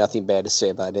I have nothing bad to say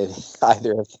about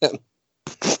either of them.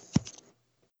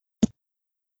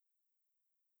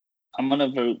 I'm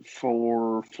gonna vote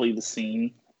for Flee the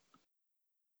Scene.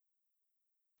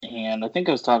 And I think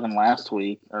I was talking last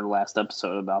week or last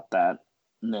episode about that,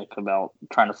 Nick, about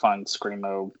trying to find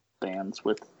screamo bands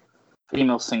with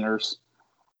female singers.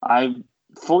 I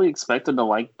fully expected to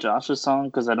like Josh's song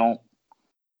because I don't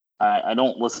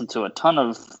listen to a ton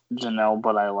of Janelle,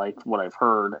 but I like what I've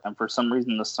heard, and for some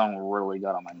reason this song really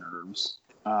got on my nerves.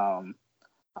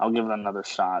 I'll give it another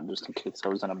shot just in case I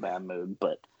was in a bad mood,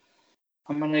 but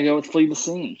I'm gonna go with Flee the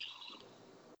Scene.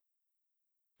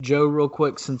 Joe, real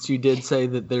quick, since you did say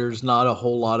that there's not a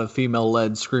whole lot of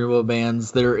female-led screamo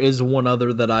bands, there is one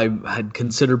other that I had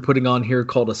considered putting on here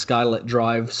called A Skylit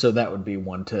Drive, so that would be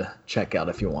one to check out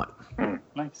if you want.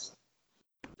 Nice.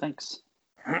 Thanks.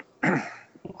 All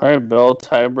right, Bill,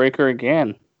 tiebreaker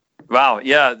again. Wow,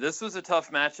 yeah, this was a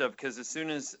tough matchup because as soon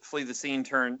as Flee the Scene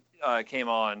came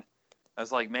on, I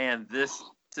was like, man, this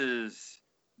is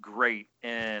great,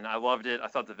 and I loved it. I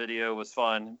thought the video was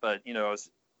fun, but I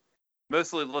was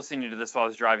mostly listening to this while I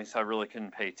was driving, so I really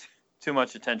couldn't pay too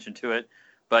much attention to it.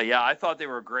 But yeah, I thought they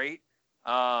were great.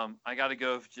 I got to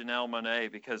go with Janelle Monáe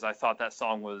because I thought that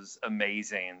song was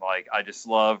amazing. Like, I just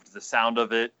loved the sound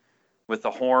of it with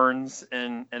the horns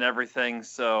and everything.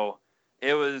 So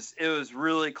it was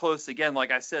really close. Again,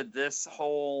 like I said, this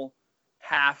whole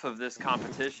half of this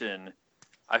competition,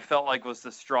 I felt like was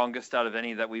the strongest out of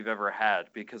any that we've ever had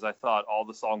because I thought all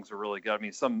the songs were really good. I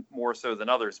mean, some more so than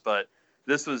others, but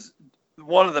this was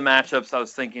one of the matchups I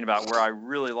was thinking about where I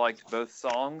really liked both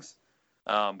songs.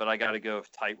 But I got to go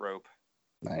with Tightrope.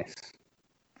 Nice.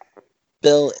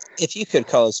 Bill, if you could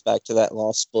call us back to that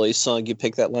Lost Boys song you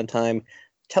picked that one time,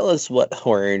 tell us what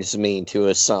horns mean to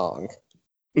a song.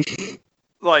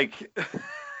 Like,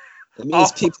 it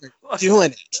means people are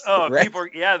doing it. Oh, right? people are,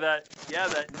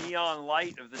 that neon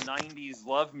light of the 90s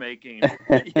lovemaking.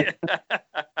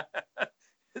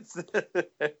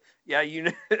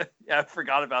 I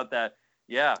forgot about that.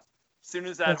 Yeah. As soon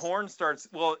as that horn starts,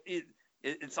 well,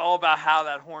 it's all about how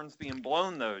that horn's being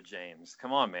blown, though, James.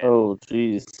 Come on, man. Oh,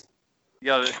 jeez.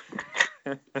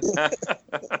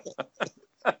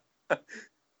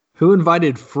 Who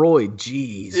invited Freud?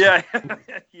 Jeez.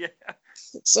 Yeah.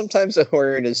 Sometimes a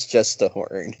horn is just a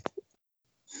horn.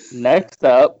 Next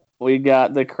up, we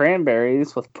got the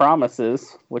Cranberries with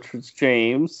Promises, which was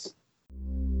James.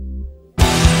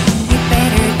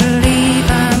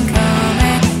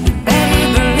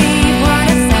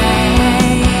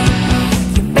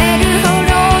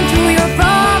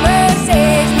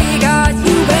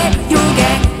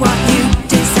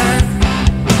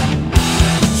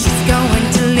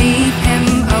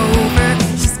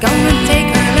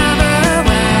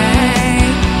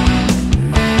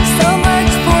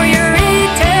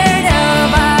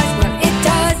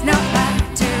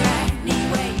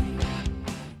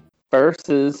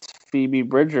 Versus Phoebe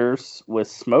Bridgers with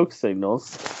Smoke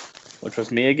Signals, which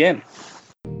was me again.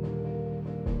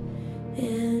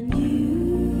 And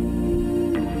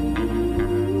you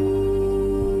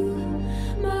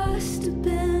must have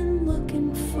been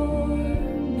looking for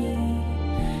me,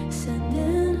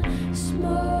 sending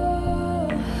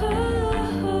smoke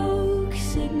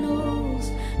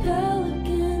signals,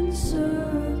 pelican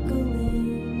circling,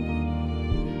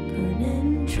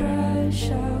 burning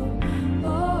trash out.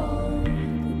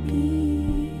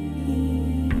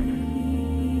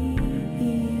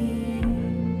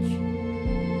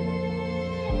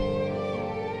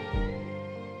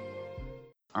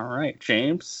 All right,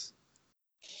 James.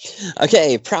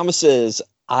 Okay, Promises.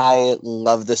 I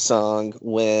love the song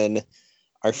when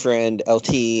our friend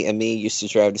LT and me used to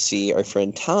drive to see our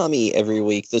friend Tommy every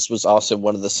week. This was also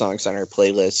one of the songs on our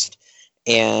playlist.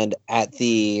 And at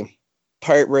the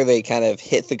part where they kind of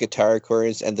hit the guitar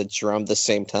chords and the drum the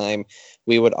same time,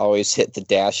 we would always hit the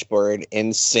dashboard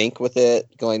in sync with it,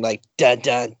 going like dun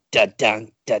dun dun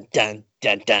dun dun dun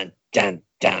dun dun dun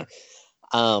dun.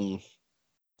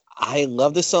 I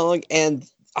love this song, and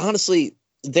honestly,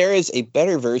 there is a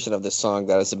better version of this song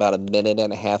that is about a minute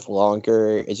and a half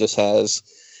longer. It just has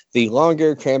the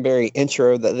longer Cranberry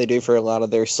intro that they do for a lot of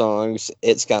their songs.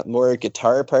 It's got more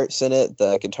guitar parts in it.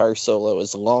 The guitar solo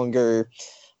is longer.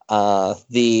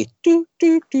 The do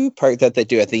do do part that they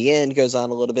do at the end goes on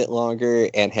a little bit longer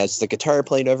and has the guitar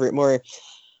playing over it more.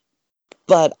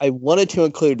 But I wanted to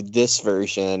include this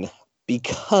version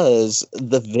because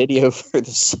the video for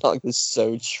the song is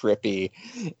so trippy.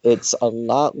 It's a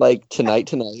lot like Tonight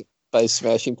Tonight by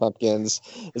Smashing Pumpkins.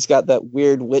 It's got that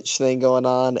weird witch thing going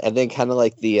on, and then kind of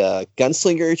like the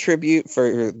Gunslinger tribute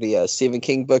for the Stephen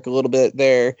King book a little bit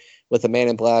there with the Man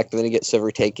in Black, but then he gets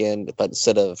overtaken, but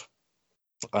instead of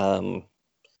I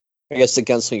guess the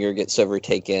Gunslinger gets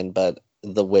overtaken, but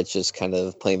the witch is kind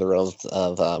of playing the role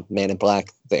of Man in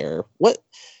Black there.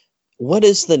 What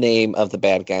is the name of the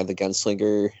bad guy, the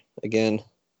Gunslinger, again?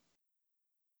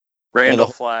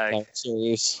 Randall Flagg.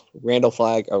 Series. Randall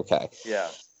Flagg. Okay. Yeah.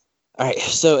 All right.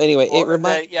 So anyway, it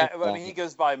reminds. Yeah, I mean, he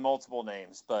goes by multiple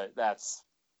names, but that's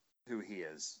who he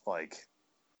is. Like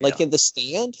in The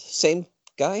Stand, same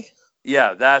guy.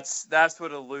 Yeah, that's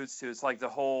what it alludes to. It's like the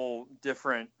whole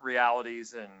different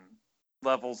realities and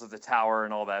levels of the tower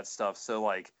and all that stuff. So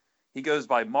like he goes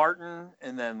by Martin,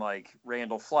 and then like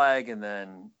Randall Flagg, and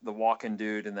then the Walking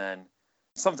Dude, and then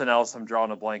something else I'm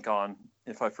drawing a blank on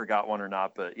if I forgot one or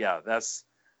not. But yeah, that's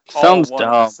all Sounds one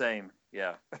dumb. and the same.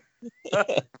 Yeah.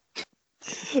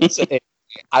 So,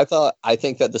 I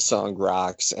think that the song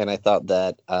rocks, and I thought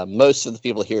that most of the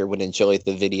people here would enjoy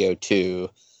the video too.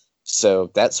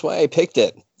 So that's why I picked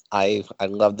it. I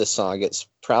love this song. It's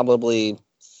probably,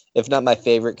 if not my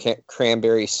favorite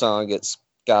Cranberry song, it's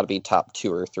got to be top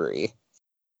 2 or 3.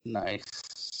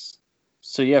 Nice.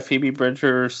 So yeah, Phoebe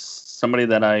Bridgers, somebody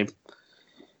that I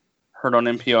heard on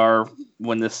NPR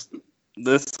when this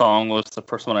song was the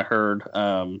first one I heard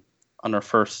on her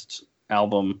first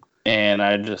album, and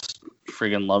I just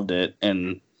freaking loved it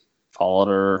and followed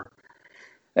her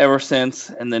ever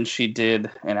since. And then she did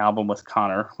an album with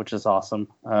Connor, which is awesome.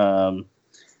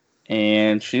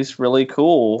 And she's really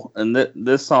cool. And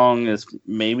this song is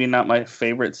maybe not my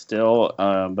favorite still,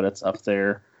 but it's up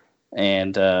there.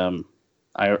 And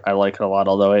I like it a lot,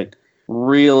 although I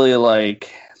really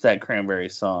like that Cranberry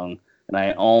song. And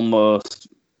I almost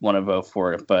want to vote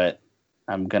for it, but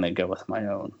I'm going to go with my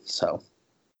own. So,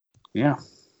 yeah.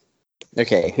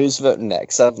 Okay, who's voting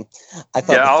next? I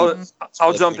thought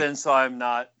I'll jump in so I'm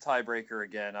not tiebreaker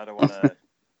again. I don't want to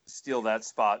steal that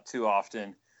spot too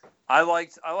often. I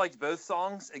liked both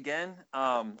songs again.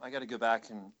 I got to go back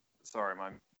and sorry, my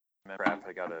crap.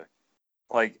 I got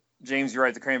to James. You're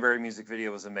right. The Cranberry music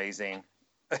video was amazing.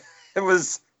 It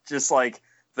was just like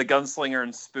the gunslinger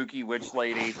and spooky witch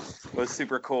lady was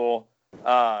super cool.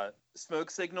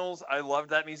 Smoke Signals. I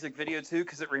loved that music video too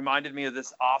because it reminded me of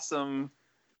this awesome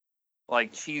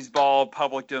like cheeseball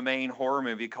public domain horror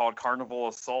movie called Carnival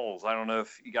of Souls. I don't know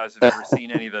if you guys have ever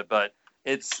seen any of it, but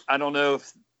I don't know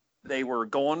if they were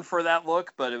going for that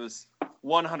look, but it was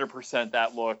 100%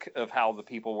 that look of how the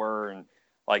people were and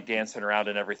like dancing around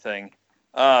and everything.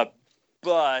 But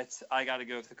I got to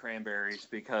go with the Cranberries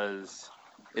because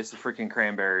it's the freaking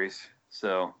Cranberries.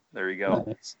 So there you go.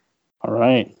 Nice. All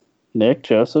right. Nick,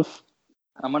 Joseph?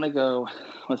 I'm going to go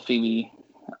with Phoebe.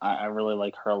 I really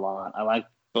like her a lot. I like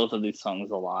both of these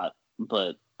songs a lot,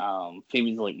 but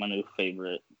Phoebe's like my new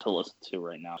favorite to listen to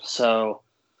right now. So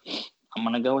I'm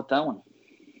going to go with that one.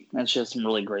 And she has some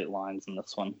really great lines in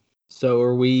this one. So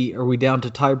are we down to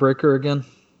tiebreaker again?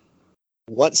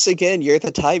 Once again, you're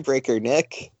the tiebreaker,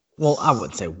 Nick. Well, I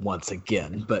wouldn't say once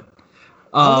again, but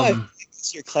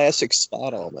it's your classic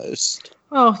spot almost.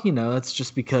 Well, that's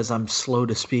just because I'm slow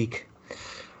to speak.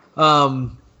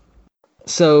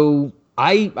 So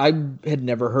I had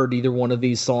never heard either one of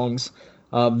these songs.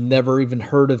 Never even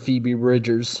heard of Phoebe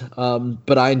Bridgers,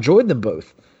 but I enjoyed them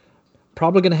both.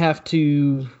 Probably going to have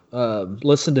to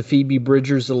listen to Phoebe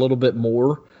Bridgers a little bit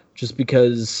more, just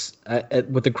because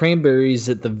with the Cranberries,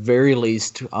 at the very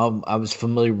least, I was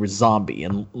familiar with Zombie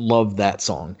and loved that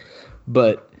song.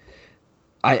 But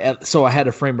I had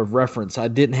a frame of reference. I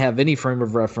didn't have any frame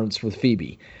of reference with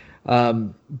Phoebe.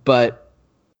 But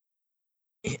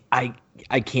I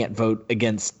can't vote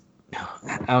against,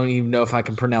 I don't even know if I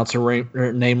can pronounce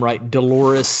her name right,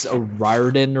 Dolores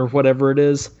O'Riordan or whatever it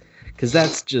is. because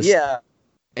that's just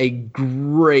a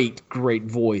great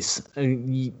voice. I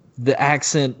mean, the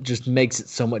accent just makes it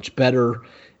so much better,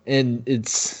 and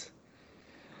it's.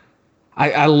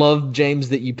 I love, James,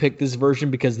 that you picked this version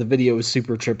because the video is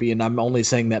super trippy, and I'm only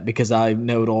saying that because I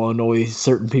know it'll annoy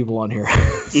certain people on here.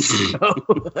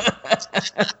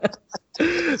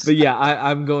 But yeah,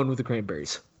 I'm going with the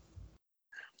Cranberries.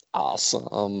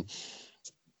 Awesome.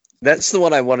 That's the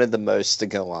one I wanted the most to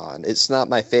go on. It's not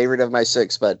my favorite of my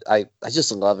 6, but I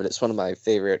just love it. It's one of my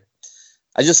favorite.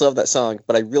 I just love that song,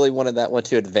 but I really wanted that one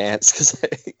to advance because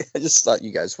I just thought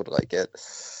you guys would like it.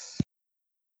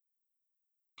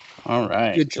 All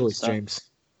right. Good choice, James.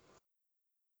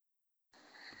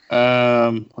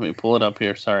 Let me pull it up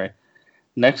here. Sorry.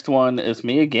 Next one is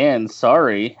me again.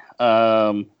 Sorry.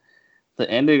 The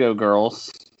Indigo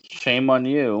Girls. Shame on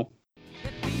You.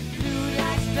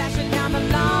 Splashing down the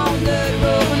long dirt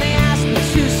road when they asked me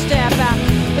to step out.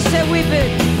 I said we've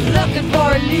been looking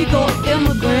for illegal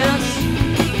immigrants.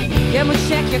 Can we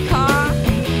check your car?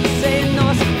 Say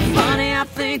no, it's funny. I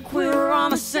think we were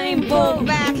on the same boat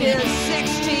back in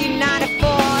 1694.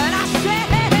 And I said,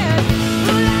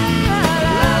 la la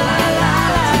la la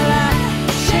la la,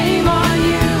 shame on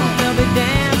you. They'll be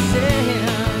dancing.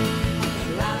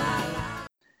 La la la.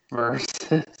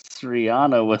 Versus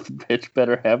Rihanna with Bitch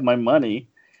Better Have My Money,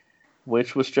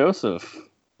 which was Joseph,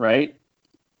 right?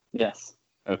 Yes.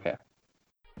 Okay.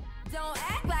 Don't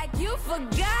act like you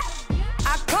forgot.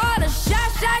 I called a shots.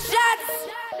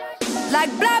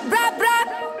 Like blah, blah, blah.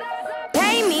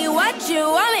 Pay me what you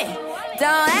want me.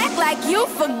 Don't act like you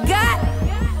forgot.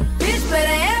 Bitch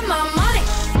better have my money.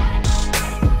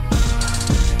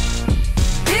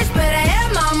 Bitch better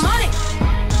have my money.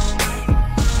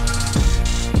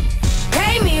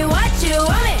 Pay me what you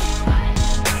want me.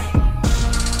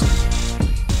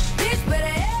 Bitch better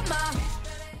have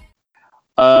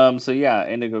my. So yeah,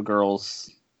 Indigo Girls.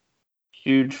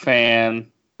 Huge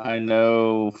fan. I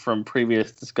know from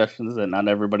previous discussions that not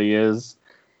everybody is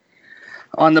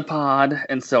on the pod,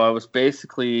 and so I was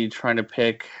basically trying to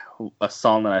pick a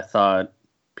song that I thought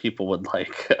people would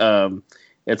like.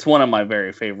 It's one of my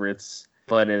very favorites,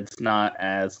 but it's not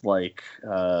as like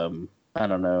I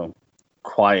don't know,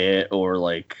 quiet or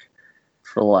like,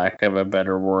 for lack of a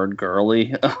better word,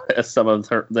 girly as some of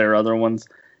their other ones.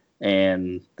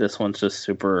 And this one's just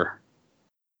super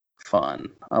fun.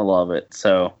 I love it.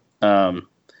 So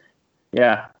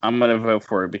yeah, I'm gonna vote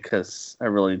for it because I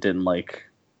really didn't like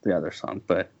the other song.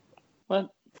 But What?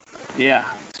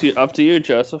 yeah, up to you,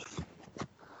 Joseph.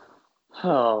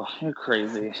 Oh, you're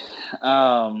crazy.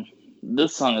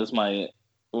 This song is my.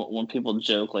 When people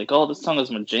joke like, "Oh, this song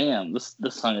is my jam," this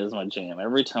song is my jam.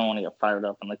 Every time when I get fired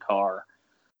up in the car,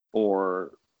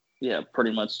 or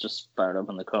pretty much just fired up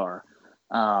in the car,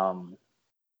 I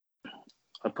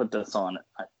put this on.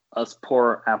 Us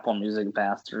poor Apple Music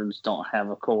bastards don't have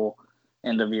a cool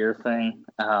end of year thing.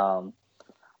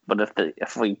 But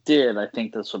if we did, I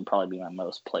think this would probably be my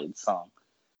most played song.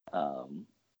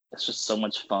 It's just so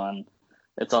much fun.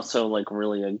 It's also like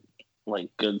really a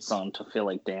good song to feel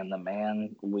like damn the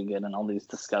man. We get in all these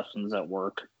discussions at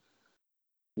work,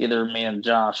 either me and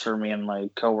Josh or me and my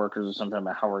coworkers or something,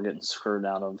 about how we're getting screwed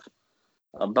out of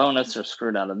a bonus or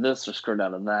screwed out of this or screwed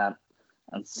out of that.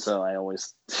 And so I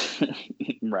always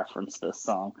reference this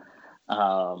song.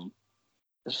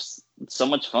 It's just so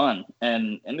much fun.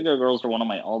 And Indigo Girls are one of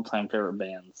my all-time favorite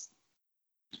bands.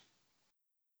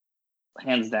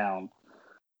 Hands down.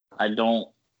 I don't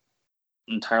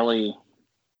entirely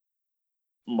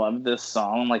love this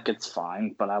song. Like, it's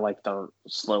fine, but I like the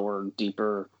slower,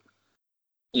 deeper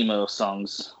emo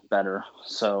songs better.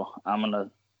 So I'm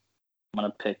gonna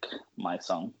pick my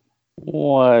song.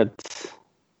 What?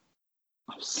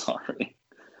 I'm sorry.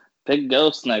 Pick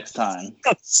Ghost next time.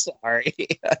 I'm sorry.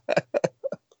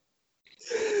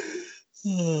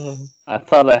 I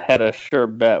thought I had a sure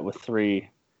bet with 3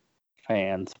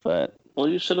 fans, but Well,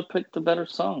 you should have picked the better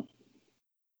song.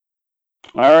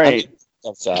 all right.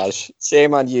 Josh,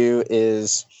 Shame on You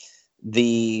is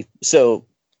so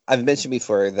I've mentioned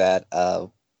before that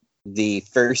the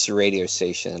first radio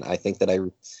station I think that I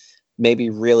maybe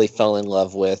really fell in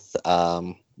love with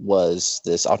was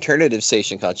this alternative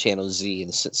station called Channel Z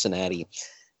in Cincinnati.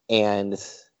 And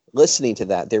listening to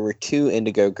that, there were 2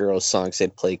 Indigo Girls songs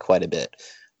that played quite a bit.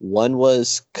 One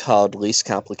was called Least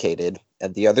Complicated,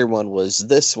 and the other one was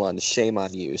this one, Shame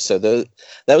on You. So that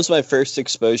was my first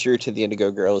exposure to the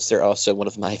Indigo Girls. They're also one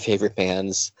of my favorite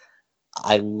bands.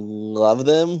 I love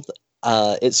them.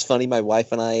 It's funny, my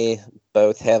wife and I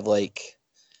both have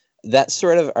that's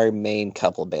sort of our main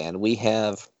couple band. We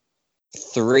have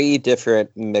 3 different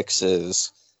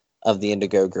mixes of the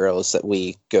Indigo Girls that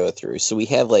we go through. So we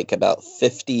have like about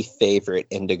 50 favorite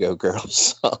Indigo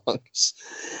Girls songs.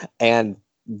 And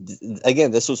again,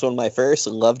 this was one of my first.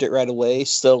 Loved it right away.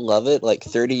 Still love it like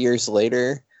 30 years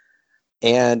later.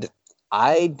 And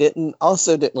I didn't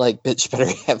like Bitch Better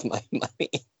Have My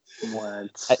Money.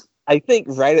 What? I think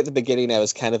right at the beginning I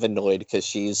was kind of annoyed because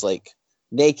she's like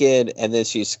naked and then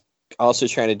she's also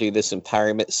trying to do this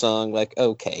empowerment song. Like,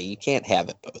 okay, you can't have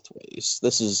it both ways.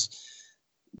 This is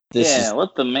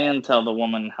let the man tell the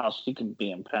woman how she can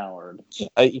be empowered.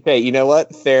 Okay, you know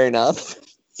what? Fair enough.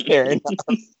 Fair enough.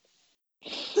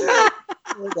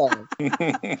 Hold on.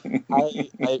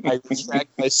 I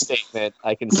retract my statement.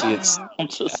 I can see it's. I'm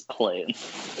just playing.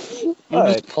 All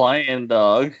right. Just playing,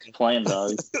 dog. Playing,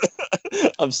 dog.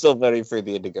 I'm still voting for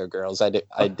the Indigo Girls. I did.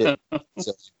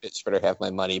 So Bitch Better Have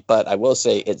My Money. But I will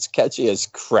say it's catchy as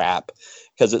crap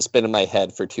because it's been in my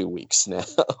head for 2 weeks now.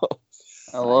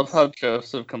 I love how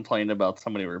Joseph complained about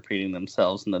somebody repeating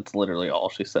themselves, and that's literally all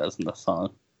she says in the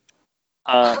song.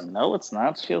 No, it's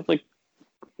not. She has like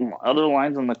other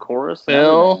lines in the chorus.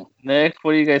 Bill, Nick,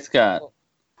 what do you guys got?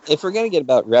 If we're gonna get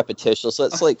about repetitious,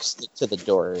 let's like stick to the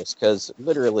Doors because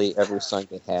literally every song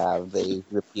they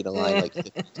repeat a line like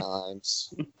 50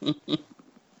 times.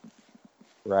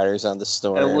 Riders on the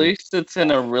Storm. At least it's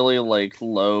in a really like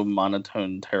low,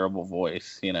 monotone, terrible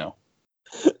voice, you know.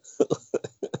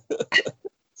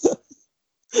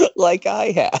 Like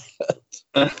I have.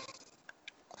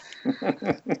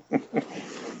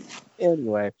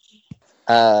 Anyway,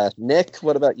 Nick,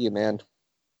 what about you, man?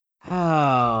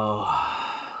 Oh,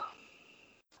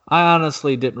 I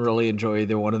honestly didn't really enjoy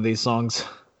either one of these songs.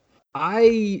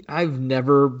 I've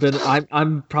never been.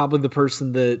 I'm probably the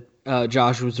person that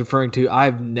Josh was referring to.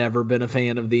 I've never been a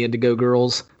fan of the Indigo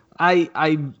Girls.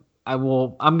 I'm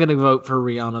gonna vote for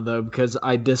Rihanna though because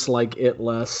I dislike It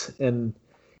less, and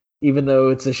even though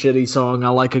it's a shitty song, I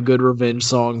like a good revenge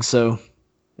song, so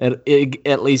it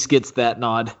at least gets that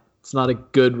nod. It's not a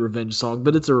good revenge song,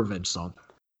 but it's a revenge song.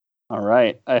 All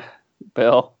right,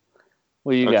 Bill,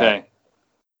 what you got? Okay.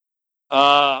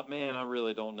 Man, I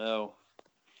really don't know.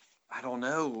 I don't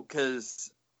know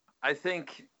because I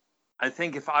think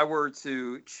if I were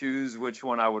to choose which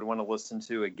one I would want to listen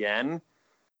to again,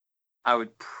 I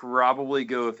would probably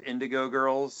go with Indigo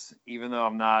Girls, even though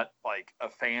I'm not like a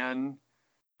fan.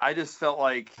 I just felt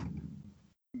like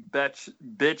Bitch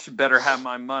Better Have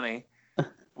My Money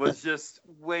was just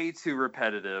way too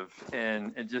repetitive,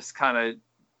 and it just kind of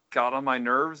got on my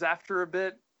nerves after a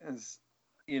bit.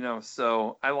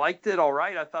 So I liked it all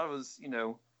right. I thought it was,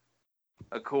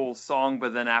 a cool song,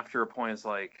 but then after a point, it's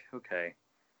like, okay,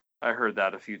 I heard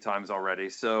that a few times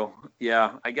already. So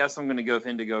yeah, I guess I'm gonna go with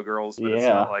Indigo Girls, but it's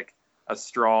not like a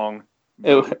strong.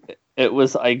 It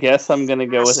was. I guess I'm gonna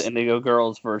go with Indigo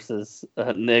Girls versus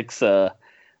Nick's.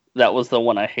 That was the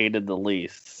one I hated the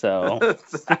least. So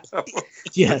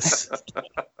yes,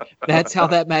 that's how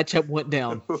that matchup went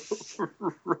down.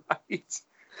 Right.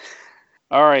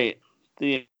 All right,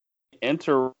 the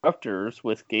Interrupters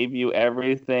with Gave You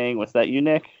Everything. Was that you,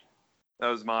 Nick? That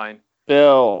was mine.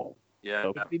 Bill.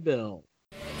 Yeah. Happy Bill.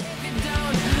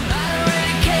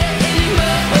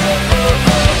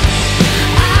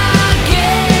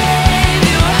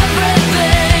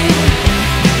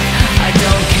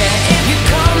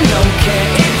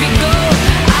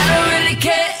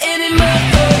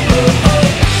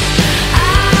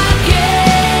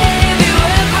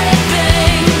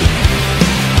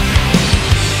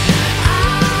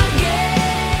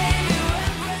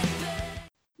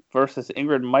 Versus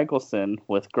Ingrid Michaelson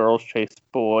with Girls Chase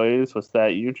Boys. Was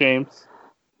that you, James?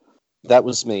 That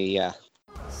was me, yeah.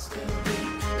 Let's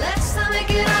not make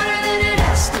it harder than it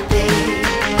has to be.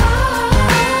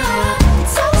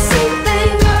 It's all the same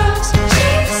thing, girls.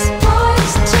 Chase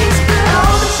boys, chase girls.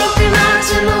 All the broken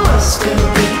hearts in the world still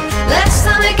beat. Let's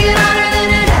not make it harder than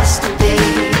it has to be.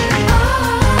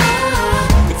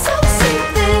 It's all the same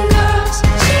thing, girls.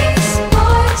 Chase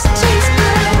boys, chase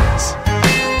girls.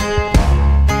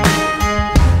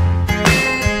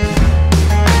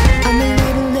 I'm a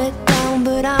little let down,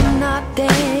 but I'm not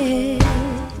dead.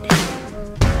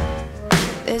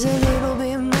 There's a little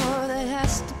bit more that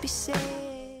has to be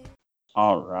said.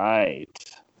 All right.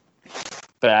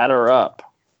 Batter up.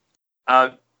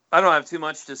 I don't have too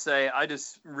much to say. I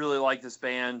just really like this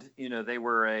band. They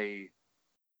were I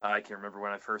can't remember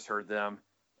when I first heard them.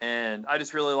 And I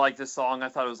just really like this song. I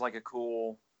thought it was like a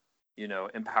cool,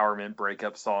 empowerment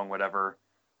breakup song, whatever.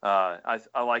 I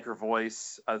like her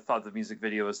voice. I thought the music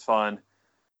video was fun.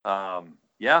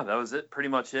 Yeah, that was it. Pretty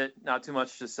much it. Not too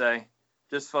much to say.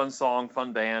 Just fun song,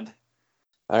 fun band.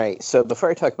 All right, so before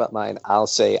I talk about mine, I'll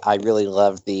say I really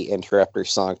loved the Interrupter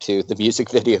song too. The music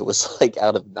video was like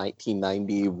out of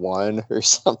 1991 or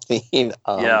something.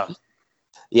 Yeah,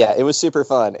 it was super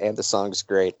fun, and the song's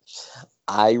great.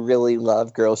 I really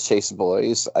love Girls Chase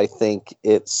Boys. I think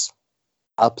it's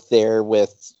up there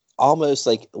with almost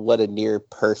like what a near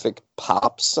perfect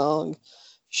pop song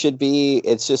should be.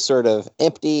 It's just sort of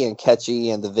empty and catchy,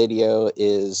 and the video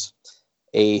is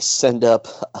a send-up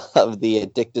of the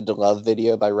Addicted to Love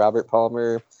video by Robert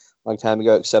Palmer a long time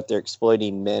ago, except they're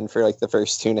exploiting men for like the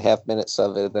first 2.5 minutes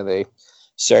of it, then they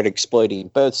start exploiting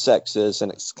both sexes,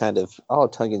 and it's kind of all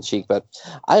tongue-in-cheek, but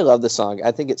I love the song.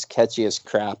 I think it's catchy as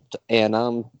crap, and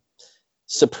I'm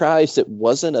surprised it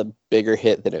wasn't a bigger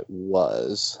hit than it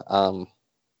was. So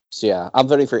yeah, I'm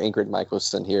voting for Ingrid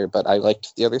Michaelson here, but I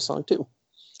liked the other song too.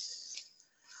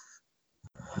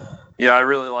 Yeah, I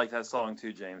really like that song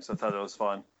too, James. I thought it was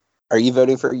fun. Are you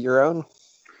voting for your own?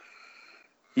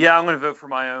 Yeah, I'm going to vote for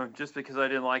my own, just because I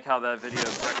didn't like how that video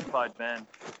objectified men.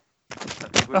 I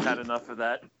think we've had enough of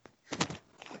that.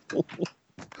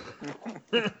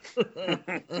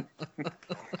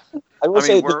 I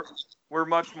mean, we're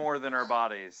much more than our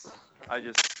bodies. I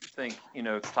just think,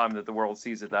 it's time that the world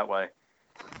sees it that way.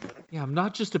 Yeah, I'm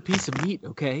not just a piece of meat,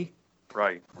 okay?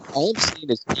 Right. All I'm saying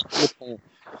is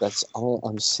that's all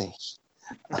I'm saying.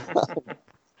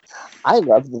 I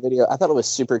loved the video. I thought it was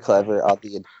super clever on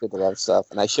the Addicted to Love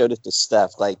stuff, and I showed it to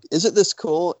Steph. Like, isn't this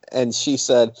cool? And she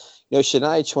said,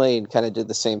 Shania Twain kind of did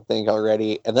the same thing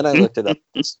already. And then I looked it up.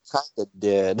 It kind of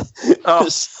did. Oh,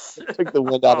 took the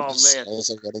wind out of my sails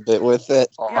a little bit with it.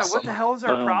 Yeah, what the hell is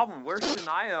our problem? Where's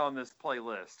Shania on this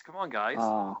playlist? Come on, guys.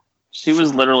 She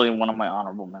was literally one of my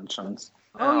honorable mentions.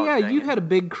 Oh yeah, you had a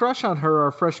big crush on her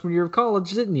our freshman year of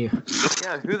college, didn't you?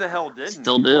 Yeah, who the hell didn't?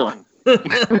 Still do. I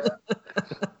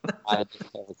did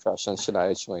have a crush on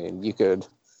Shania Twain. You could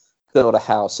build a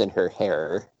house in her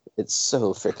hair. It's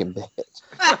so freaking big.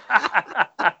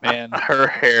 Man, her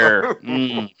hair.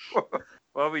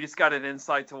 Well, we just got an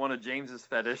insight to one of James's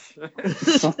fetish.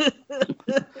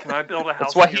 Can I build a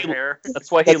house in your hair?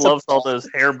 That's why he loves all those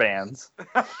hair bands.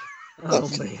 Oh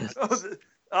man.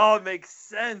 Oh, it makes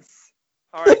sense.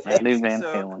 All right, I knew Van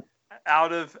Halen.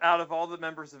 Out of all the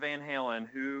members of Van Halen,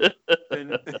 who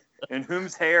in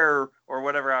whom's hair or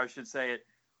whatever I should say it,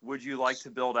 would you like to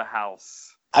build a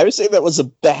house? I would say that was a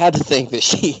bad thing that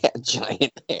she had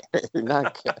giant hair.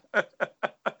 Not good.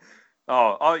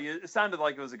 Oh, it sounded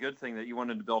like it was a good thing that you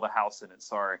wanted to build a house in it.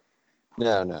 Sorry.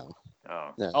 No.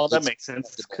 Oh, that makes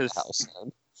sense because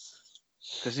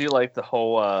you like the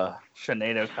whole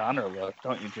Sinead O'Connor look,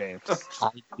 don't you, James? I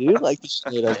do like the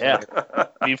Sinead O'Connor. Yeah,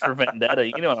 V for Vendetta.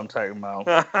 You know what I'm talking about.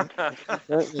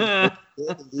 V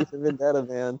for Vendetta,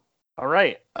 man. All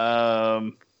right.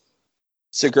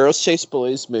 So Girls Chase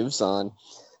Boys moves on.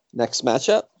 Next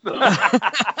matchup.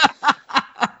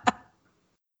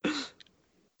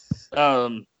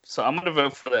 So I'm gonna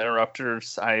vote for the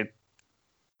Interrupters. I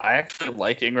actually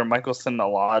like Ingrid Michaelson a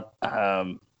lot.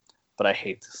 But I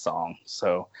hate the song.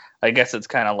 So I guess it's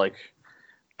kind of like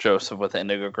Joseph with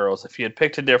Indigo Girls. If you had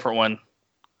picked a different one,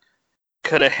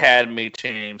 could have had me,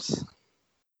 James.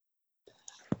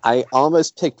 I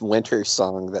almost picked Winter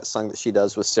Song, that song that she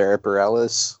does with Sarah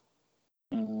Bareilles.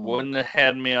 Wouldn't have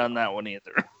had me on that one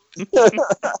either.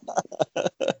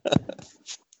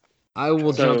 I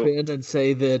will jump in and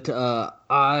say that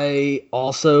I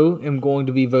also am going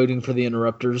to be voting for the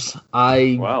Interrupters.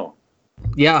 Wow.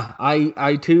 Yeah,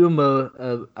 I too am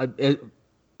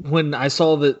when I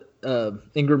saw that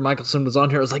Ingrid Michaelson was on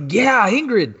here, I was like, yeah,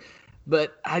 Ingrid!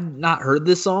 But I'd not heard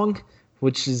this song,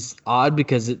 which is odd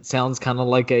because it sounds kind of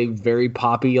like a very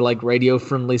poppy, like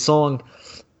radio-friendly song.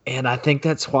 And I think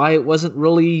that's why it wasn't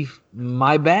really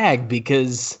my bag,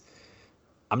 because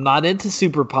I'm not into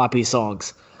super poppy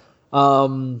songs.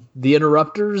 The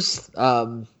Interrupters,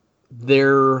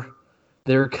 their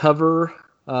cover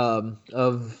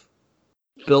of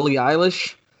Billie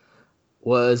Eilish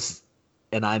was,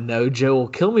 and I know Joe will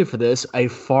kill me for this, a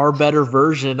far better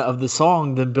version of the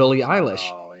song than Billie Eilish.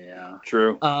 Oh yeah,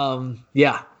 true.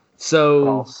 Yeah. So,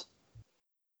 false.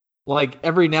 Like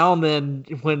every now and then,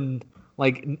 when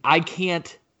like I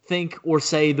can't think or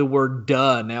say the word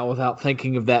 "duh" now without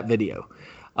thinking of that video,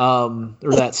 or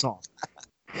that song,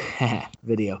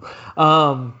 video.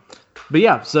 But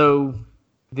yeah, so.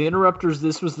 The Interrupters,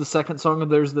 this was the second song of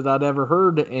theirs that I'd ever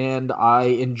heard, and I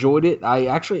enjoyed it. I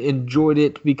actually enjoyed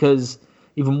it because,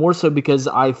 even more so because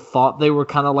I thought they were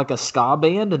kind of like a ska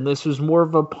band, and this was more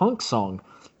of a punk song.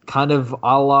 Kind of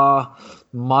a la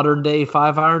modern day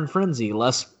Five Iron Frenzy.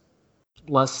 Less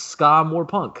ska, more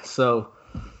punk. So,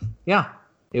 yeah,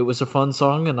 it was a fun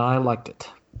song, and I liked it.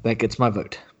 That gets my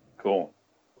vote. Cool.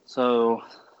 So,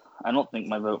 I don't think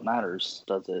my vote matters,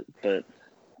 does it? But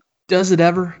does it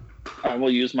ever? I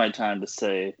will use my time to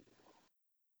say,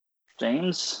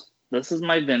 James, this is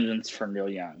my vengeance for Neil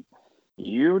Young.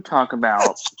 You talk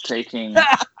about taking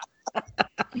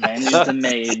Man Needs a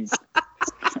Maid.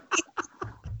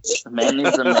 Man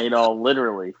Needs a Maid all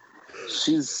literally.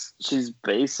 She's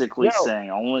basically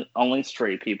saying only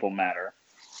straight people matter.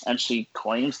 And she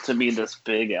claims to be this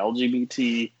big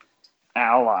LGBT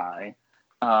ally.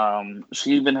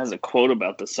 She even has a quote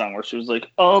about this song where she was like,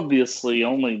 obviously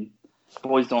only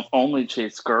boys don't only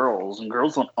chase girls, and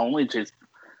girls don't only chase...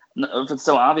 If it's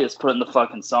so obvious, put it in the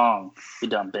fucking song, you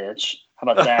dumb bitch.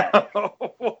 How about that?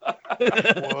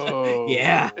 Whoa.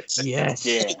 Yeah. Yes.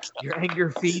 Yeah. Your anger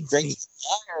feeds me.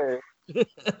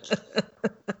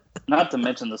 Not to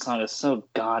mention the song is so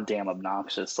goddamn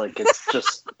obnoxious. Like, it's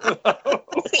just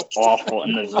awful,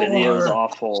 and the video is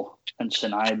awful. And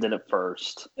Shania did it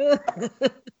first. I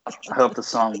hope the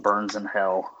song burns in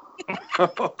hell.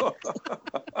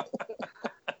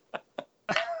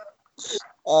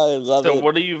 I love it. So,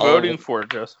 what are you voting for,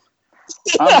 Joseph?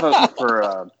 I'm voting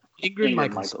for Ingrid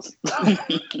Michaels.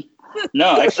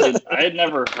 No, actually, I had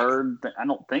never heard. I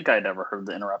don't think I'd ever heard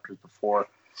the Interrupters before.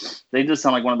 They just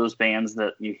sound like one of those bands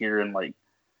that you hear in, like,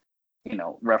 you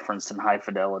know, referenced in High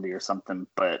Fidelity or something.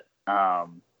 But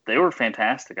they were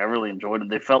fantastic. I really enjoyed it.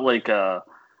 They felt like a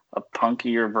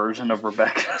punkier version of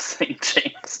Rebecca St.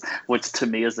 James, which to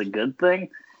me is a good thing.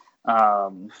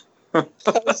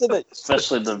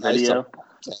 Especially the video.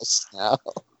 Now.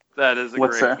 That is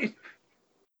What's great. that?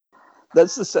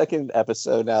 That's the second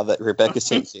episode now that Rebecca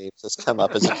St. James has come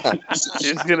up as a conversation.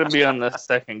 She's going to be on the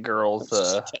second girls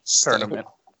tournament.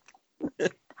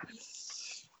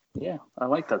 Yeah, I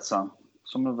like that song.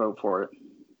 So I'm going to vote for it.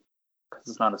 Because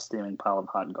it's not a steaming pile of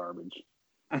hot garbage.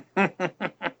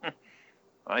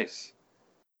 Nice.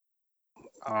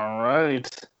 All right.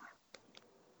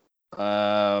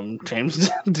 James,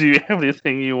 do you have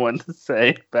anything you want to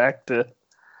say back to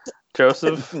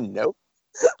Joseph? Nope.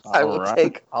 I will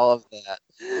take all of that.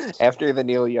 After the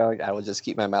Neil Young, I will just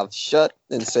keep my mouth shut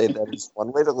and say that is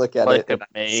one way to look at like it. A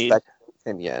maid.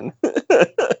 Opinion.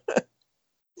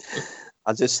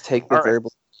 I'll just take the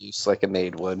verbal abuse like a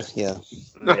maid would. Yeah.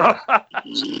 Like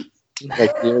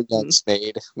Neil Young's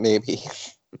maid, maybe.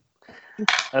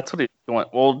 That's what he's doing.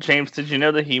 Well, James, did you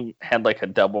know that he had like a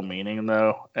double meaning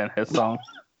though in his song?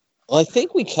 Well, I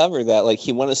think we covered that. Like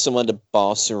he wanted someone to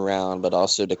boss around, but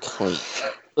also to clean.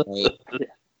 Right?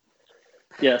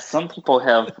 Yeah, some people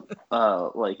have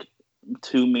like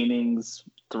 2 meanings,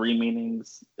 3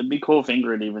 meanings. It'd be cool if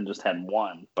Ingrid even just had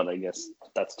 1, but I guess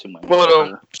that's too many.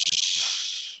 All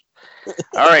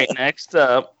right, next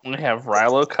up we have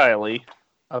Rilo Kiley,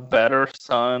 a better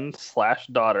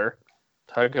son/daughter.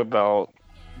 Talk about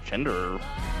gender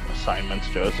assignments,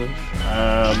 Joseph.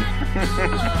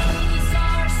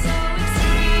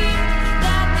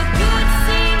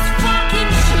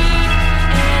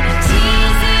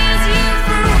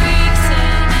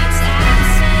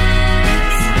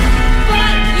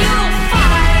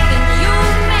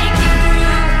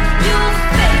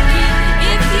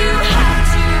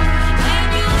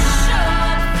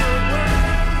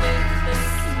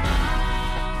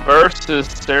 Versus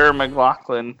Sarah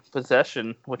McLachlan,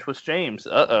 Possession, which was James.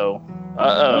 Uh-oh.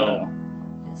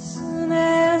 As soon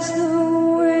as the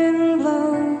wind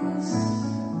blows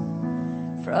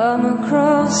from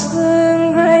across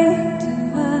the great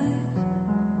divide,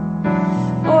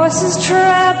 voices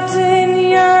trapped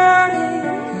in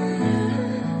yearning,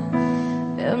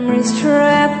 memories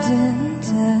trapped in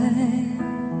time,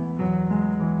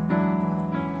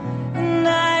 and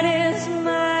night is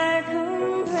my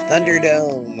companion.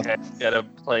 Thunderdome. Okay, gotta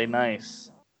play nice.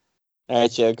 All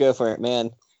right, Joe, go for it, man.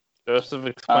 Joseph,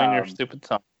 explain your stupid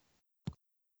song.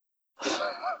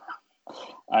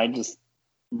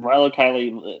 Rilo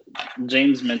Kiley,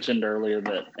 James mentioned earlier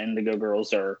that Indigo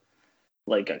Girls are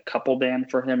like a couple band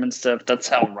for him and stuff. That's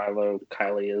how Rilo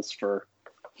Kiley is for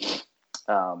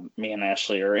me and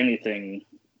Ashley, or anything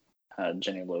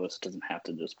Jenny Lewis. Doesn't have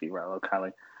to just be Rilo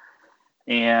Kiley.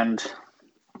 And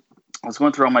I was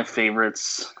going through all my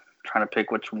favorites, trying to pick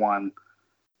which one.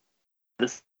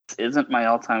 This isn't my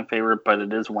all-time favorite, but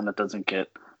it is one that doesn't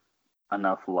get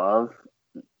enough love.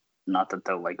 Not that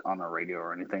they're like on the radio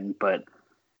or anything, but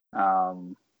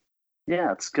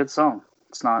yeah, it's a good song.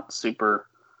 It's not super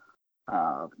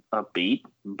upbeat,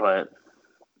 but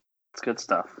it's good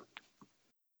stuff.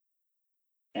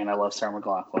 And I love Sarah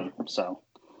McLachlan,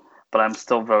 but I'm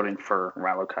still voting for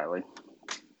Rilo Kiley.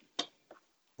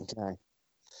 Okay.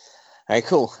 All right,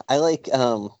 cool. I like.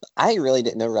 I really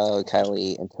didn't know Rilo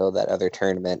Kiley until that other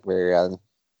tournament where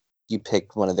you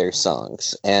picked one of their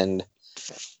songs. And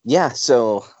yeah,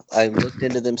 so I looked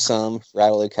into them some.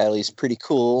 Rattle Kylie's pretty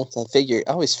cool. I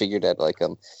always figured I'd like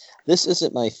them. This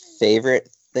isn't my favorite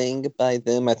thing by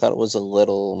them. I thought it was a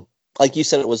little, like you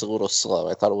said, it was a little slow.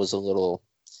 I thought it was a little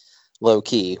low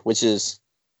key, which is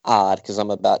odd because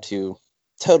I'm about to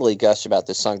totally gush about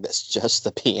this song that's just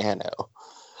the piano.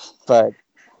 But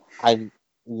I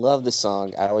love the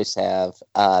song. I always have.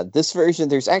 This version,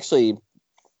 there's actually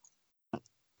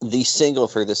the single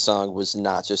for this song was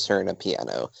not just her and a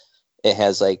piano. It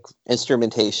has like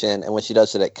instrumentation, and when she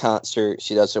does it at concert,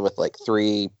 she does it with like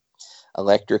 3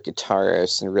 electric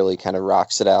guitarists and really kind of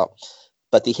rocks it out.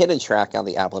 But the hidden track on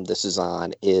the album this is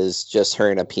on is just her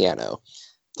and a piano.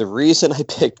 The reason I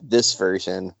picked this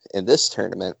version in this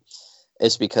tournament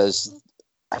is because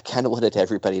I kind of wanted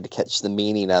everybody to catch the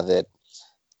meaning of it.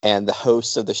 And the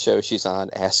host of the show she's on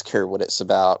asked her what it's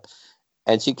about.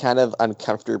 And she kind of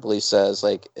uncomfortably says,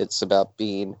 like, it's about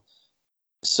being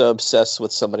so obsessed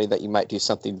with somebody that you might do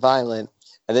something violent.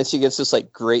 And then she gives this,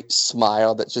 like, great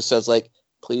smile that just says, like,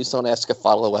 please don't ask a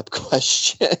follow-up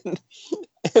question.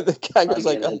 And the guy goes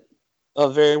like, oh,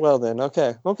 very well then.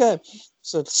 Okay.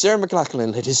 So Sarah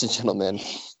McLachlan, ladies and gentlemen.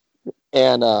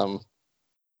 And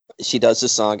she does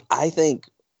this song. I think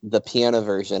the piano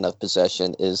version of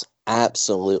Possession is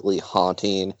absolutely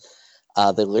haunting.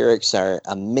 The lyrics are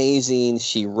amazing.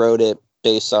 She wrote it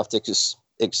based off the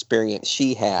experience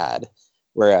she had,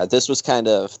 where this was kind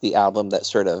of the album that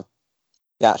sort of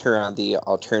got her on the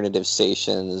alternative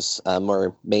stations,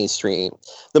 more mainstream,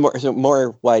 the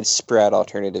more widespread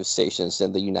alternative stations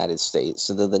in the United States.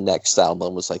 And then the next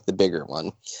album was like the bigger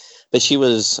one. But she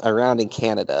was around in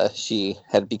Canada. She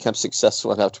had become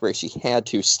successful enough to where she had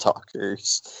 2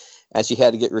 stalkers, and she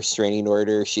had to get restraining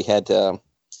orders. She had to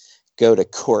go to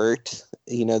court.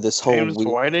 You know, this whole James,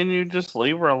 why didn't you just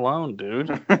leave her alone,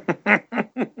 dude?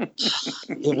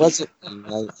 It wasn't.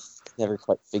 I never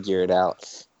quite figure it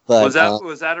out. But,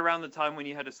 was that around the time when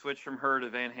you had to switch from her to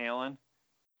Van Halen?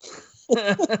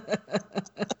 Van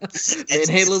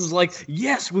Halen's like,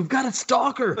 yes, we've got a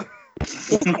stalker.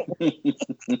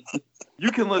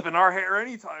 You can live in our hair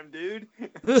anytime, dude.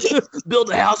 Build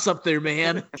a house up there,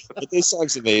 man. But this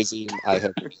song's amazing. I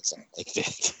hope you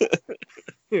liked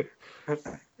it.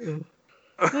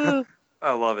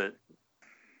 I love it.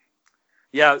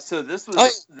 Yeah, so this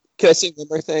was... Can I say one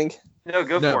more thing? No,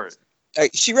 go for it.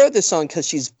 She wrote this song because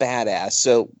she's badass.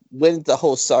 So when the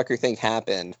whole soccer thing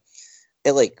happened,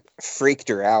 it like freaked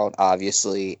her out,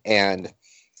 obviously. And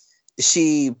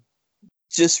she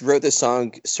just wrote this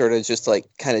song sort of just like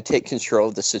kind of take control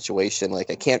of the situation. Like,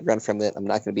 I can't run from it. I'm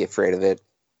not going to be afraid of it.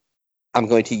 I'm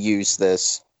going to use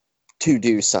this to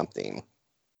do something.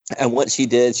 And what she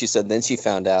did, she said, then she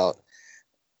found out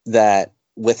that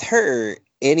with her,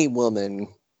 any woman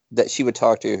that she would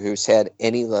talk to who's had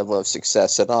any level of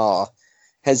success at all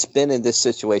has been in this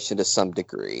situation to some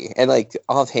degree. And like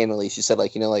offhandedly, she said,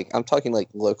 like, you know, like I'm talking like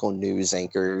local news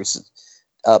anchors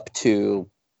up to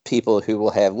people who will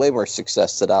have way more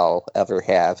success than I'll ever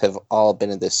have all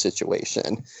been in this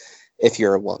situation if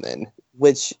you're a woman,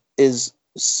 which is,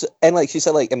 and like she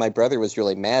said, like, and my brother was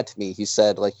really mad to me. He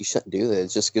said, like, you shouldn't do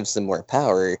this. It just gives them more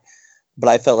power. But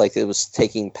I felt like it was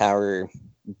taking power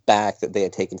back that they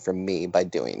had taken from me by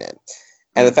doing it.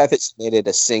 And the fact that she made it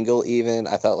a single even,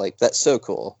 I felt like that's so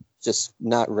cool. Just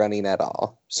not running at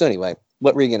all. So anyway,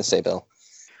 what were you going to say, Bill?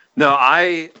 No,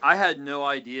 I had no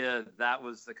idea that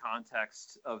was the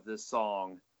context of this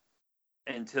song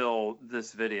until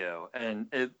this video. And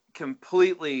it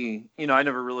completely, you know, I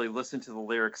never really listened to the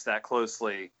lyrics that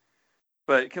closely,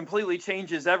 but it completely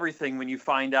changes everything when you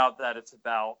find out that it's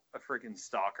about a freaking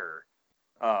stalker.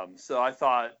 So I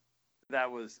thought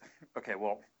that was, okay,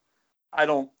 well, I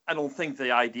don't think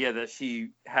the idea that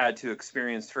she had to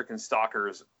experience freaking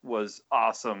stalkers was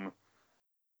awesome,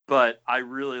 but I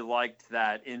really liked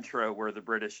that intro where the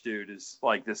British dude is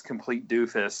like this complete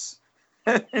doofus,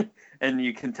 and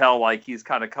you can tell like he's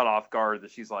kind of cut off guard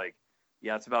that she's like,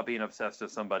 yeah, it's about being obsessed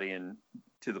with somebody and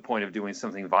to the point of doing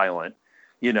something violent,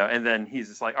 you know, and then he's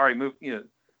just like, all right, move, you know.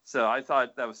 So I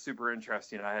thought that was super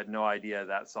interesting. I had no idea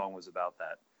that song was about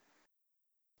that.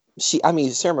 Sarah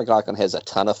McLachlan has a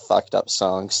ton of fucked up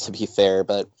songs, to be fair,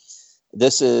 but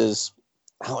this is,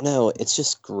 I don't know, it's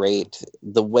just great.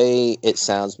 The way it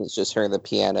sounds when it's just her and the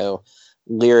piano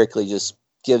lyrically just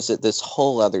gives it this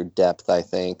whole other depth, I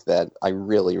think, that I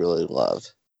really, really love.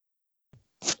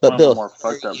 But one Bill, of the more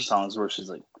fucked up songs where she's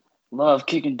like, love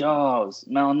kicking dogs,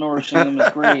 malnourishing them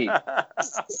is great.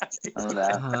 Remember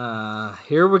that?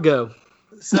 Here we go.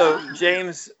 So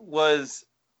James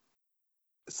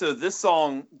so this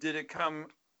song, did it come,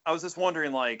 I was just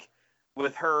wondering, like,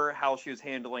 with her, how she was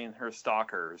handling her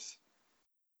stalkers.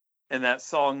 And that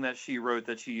song that she wrote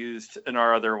that she used in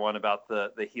our other one about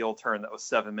the heel turn that was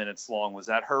 7 minutes long, was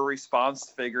that her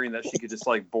response, figuring that she could just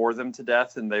like bore them to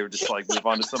death and they would just like move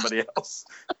on to somebody else?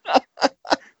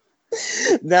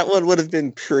 That one would have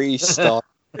been pre-stalk.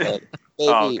 Maybe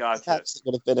oh, gotcha. Perhaps it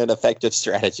would have been an effective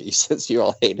strategy since you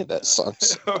all hated that song.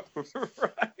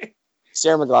 Right.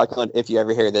 Sarah McLachlan, if you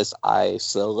ever hear this, I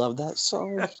still love that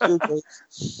song.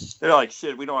 They're like,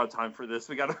 shit, we don't have time for this.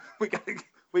 We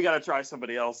gotta try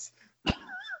somebody else.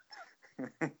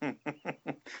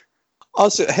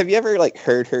 Also, have you ever like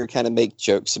heard her kind of make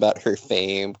jokes about her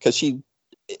fame? Because she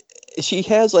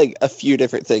has like a few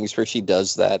different things where she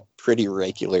does that pretty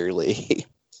regularly.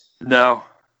 No.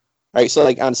 All right, so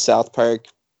like on South Park,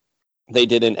 they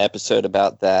did an episode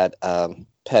about that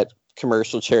pet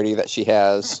commercial charity that she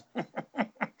has.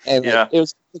 And yeah. It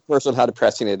was a commercial on how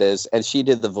depressing it is, and she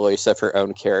did the voice of her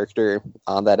own character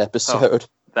on that episode. Oh,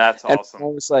 that's awesome. And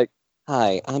I was like,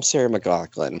 "Hi, I'm Sarah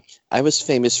McLachlan. I was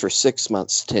famous for 6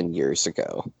 months 10 years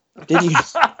ago. Did you?"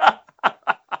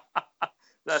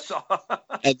 That's awesome.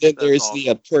 And then there's awesome.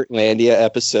 The Portlandia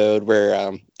episode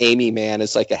where Amy Mann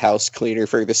is like a house cleaner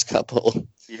for this couple.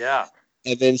 Yeah.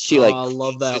 And then she like, I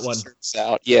love that one.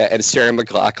 Out. Yeah, and Sarah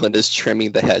McLachlan is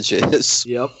trimming the hedges.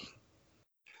 Yep.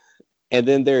 And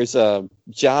then there's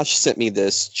Josh sent me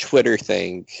this Twitter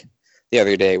thing the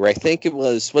other day where I think it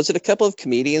was it a couple of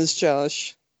comedians,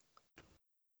 Josh?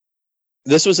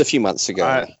 This was a few months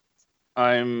ago.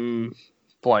 I'm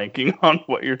blanking on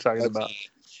what you're talking about.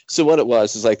 So what it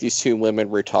was is like these two women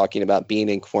were talking about being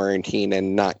in quarantine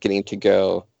and not getting to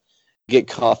go get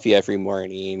coffee every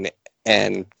morning,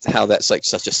 and how that's like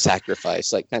such a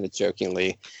sacrifice, like kind of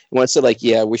jokingly. One said like,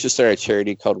 yeah, we should start a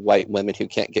charity called White Women Who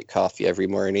Can't Get Coffee Every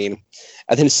Morning.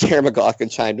 And then Sarah McLachlan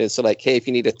chimed in, so like, hey, if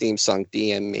you need a theme song,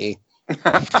 DM me.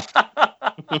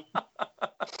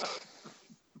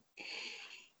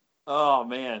 Oh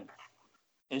man.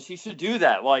 And she should do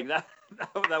that. Like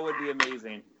that would be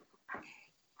amazing.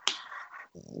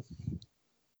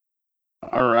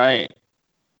 All right.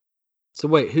 So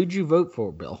wait, who'd you vote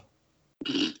for, Bill?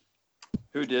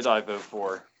 Who did I vote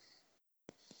for?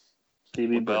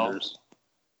 Phoebe Builders.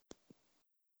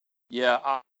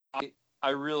 Yeah, I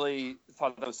really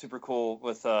thought that was super cool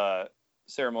with Sarah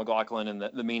McLachlan and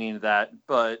the meaning of that.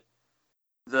 But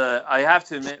I have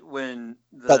to admit, when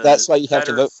but that's why you have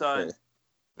to vote for her.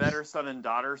 Better Son and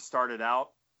Daughter started out,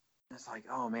 it's like,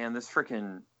 oh man, this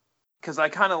freaking, because I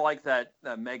kind of like that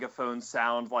megaphone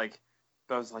sound. Like,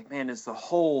 I was like, man, is the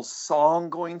whole song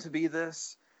going to be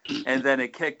this? And then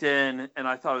it kicked in, and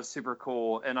I thought it was super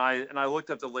cool. And I looked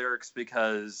up the lyrics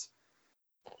because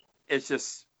it's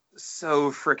just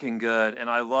so freaking good. And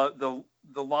I love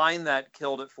the line that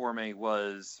killed it for me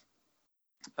was,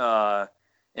 and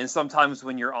sometimes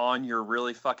when you're on, you're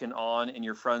really fucking on, and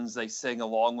your friends, they sing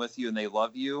along with you and they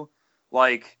love you.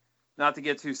 Like, not to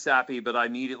get too sappy, but I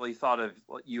immediately thought of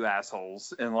you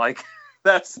assholes, and like.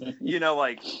 That's,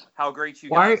 like how great you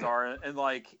guys are. And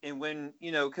like, and when,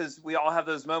 because we all have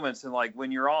those moments, and like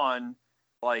when you're on,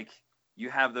 like you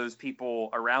have those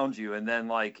people around you. And then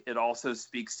like, it also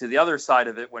speaks to the other side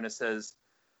of it when it says,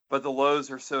 but the lows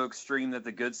are so extreme that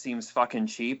the good seems fucking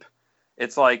cheap.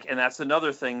 It's like, and that's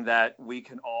another thing that we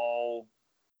can all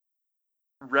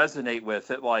resonate with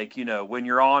it. Like, when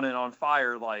you're on and on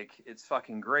fire, like it's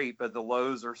fucking great, but the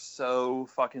lows are so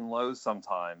fucking low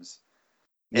sometimes.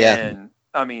 Yeah. And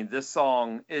I mean, this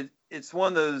song, it's one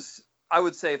of those, I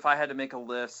would say if I had to make a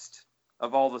list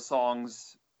of all the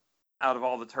songs out of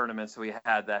all the tournaments we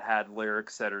had that had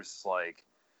lyrics that are just like,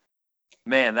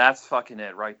 man, that's fucking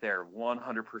it right there.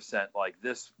 100%. Like,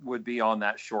 this would be on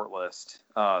that short list.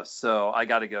 So I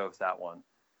got to go with that one.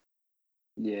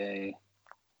 Yay.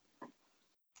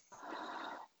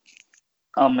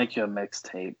 I'll make you a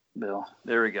mixtape, Bill.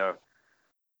 There we go.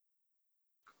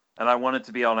 And I want it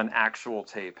to be on an actual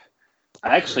tape.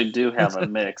 I actually do have a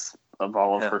mix of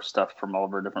all of her stuff from all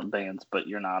of her different bands, but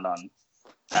you're not on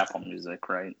Apple Music,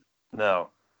 right?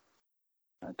 No.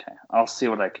 Okay. I'll see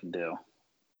what I can do.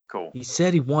 Cool. He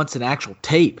said he wants an actual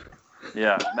tape.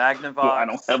 Yeah. Magnavox. Well, I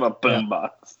don't have a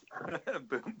boombox.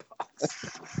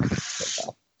 Boombox.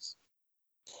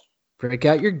 Break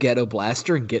out your ghetto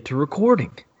blaster and get to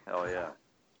recording. Hell yeah.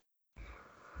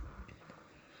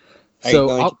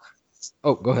 So,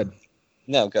 go ahead.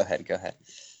 No, go ahead.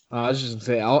 I was just gonna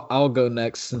say I'll go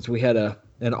next since we had an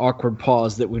awkward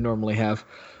pause that we normally have.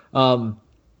 I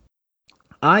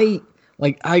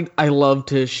love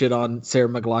to shit on Sarah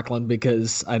McLachlan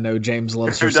because I know James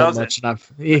loves her so much, and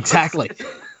exactly.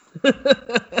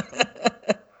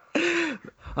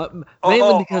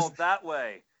 Mainly because that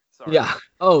way. Sorry. Yeah.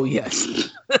 Oh,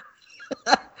 yes.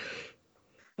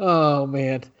 Oh,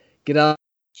 man. Get out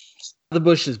of the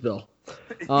bushes, Bill.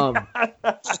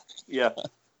 Yeah.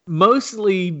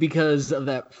 Mostly because of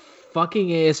that fucking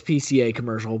ASPCA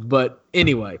commercial. But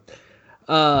anyway,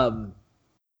 I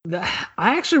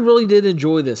actually really did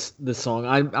enjoy this song.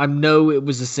 I know it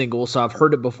was a single, so I've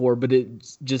heard it before, but it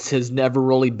just has never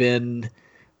really been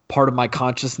part of my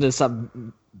consciousness. I've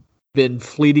been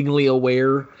fleetingly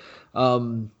aware.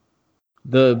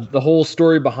 The whole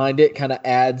story behind it kind of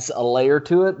adds a layer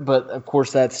to it, but of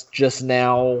course that's just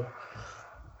now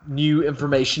new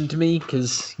information to me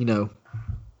because, you know,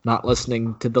 not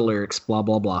listening to the lyrics, blah,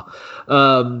 blah, blah.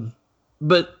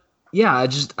 But yeah,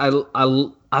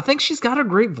 I think she's got a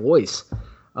great voice.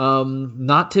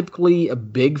 Not typically a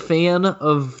big fan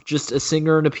of just a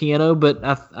singer and a piano, but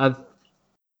I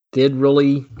did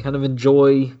really kind of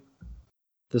enjoy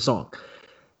the song.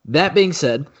 That being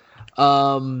said,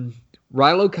 Rilo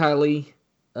Kiley,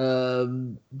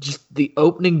 just the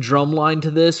opening drum line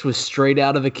to this was straight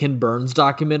out of a Ken Burns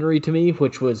documentary to me,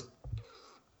 which was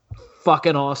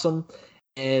fucking awesome.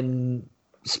 And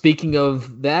speaking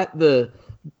of that,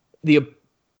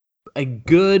 a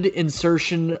good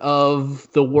insertion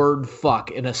of the word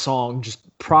fuck in a song,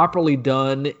 just properly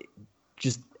done,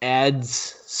 just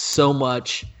adds so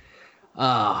much.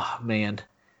 Ah, man.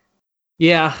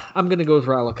 Yeah, I'm going to go with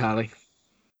Rilo Kiley.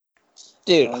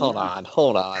 Dude, hold on.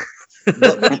 What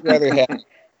would you rather have?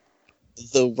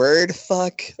 The word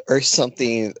fuck or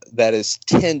something that is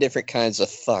 10 different kinds of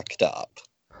fucked up?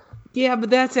 Yeah, but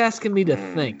that's asking me to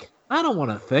think. I don't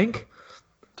want to think.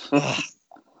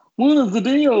 What is the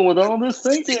deal with all this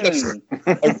thinking?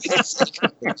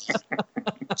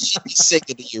 She's sick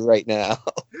of you right now.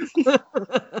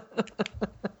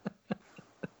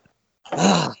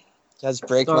 Does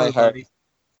break Sorry, my heart. buddy.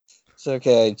 It's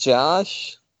okay.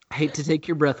 Josh? I hate to take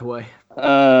your breath away.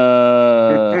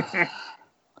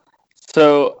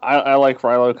 So I like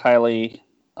Rilo Kiley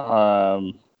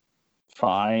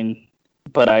fine,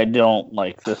 but I don't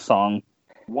like this song.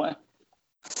 What?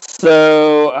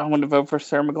 So I'm going to vote for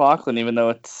Sarah McLachlan, even though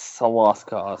it's a lost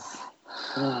cause.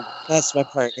 That's my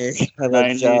partner. I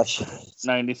love Josh.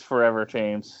 90s forever,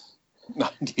 James.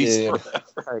 90s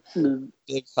forever.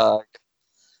 Big hug.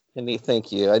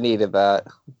 Thank you. I needed that.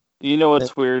 You know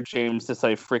what's weird, James? Is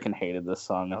I freaking hated this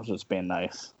song. I was just being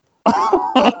nice.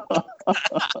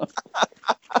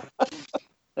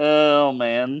 Oh,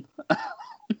 man.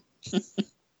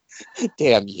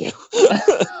 Damn you.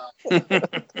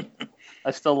 I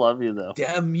still love you, though.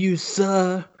 Damn you,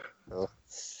 sir. All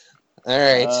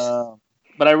right.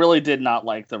 But I really did not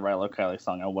like the Rilo Kiley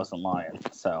song. I wasn't lying.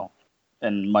 So,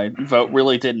 and my vote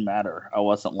really didn't matter. I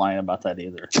wasn't lying about that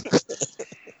either.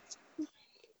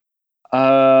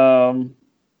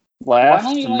 Why Last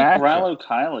don't you like matchup. Rilo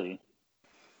Kiley?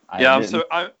 Yeah,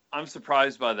 I'm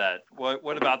surprised by that.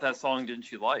 What about that song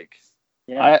didn't you like?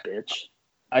 Yeah, bitch.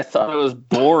 I thought it was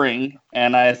boring,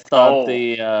 and I thought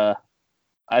I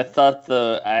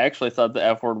actually thought the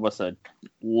F word was a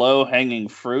low-hanging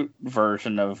fruit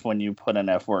version of when you put an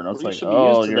F word. And I was like,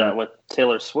 oh, you're that with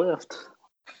Taylor Swift.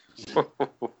 All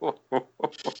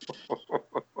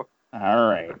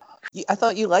right. I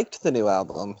thought you liked the new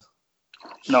album.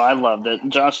 No, I loved it.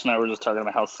 Josh and I were just talking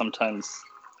about how sometimes,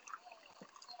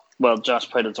 well, Josh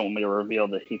probably doesn't want me to reveal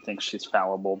that he thinks she's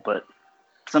fallible, but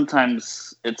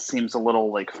sometimes it seems a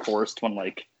little like forced when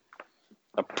like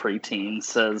a preteen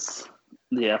says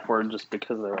the F word just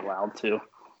because they're allowed to.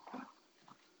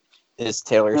 Is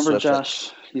Taylor Remember, Swift?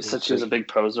 Josh? You said she was a big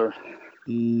poser.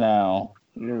 No,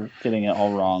 you're getting it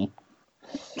all wrong.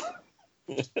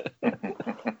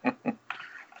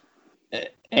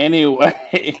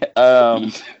 Anyway,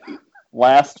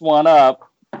 last one up,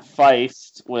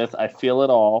 Feist with I Feel It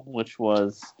All, which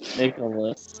was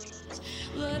Nicholas.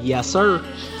 Yes, sir.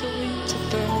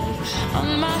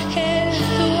 On my head,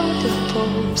 the water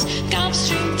pours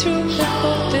downstream through the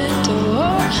open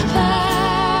door.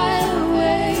 Fly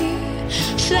away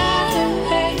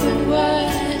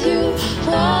what you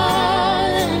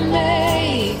wanna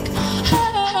make. Oh,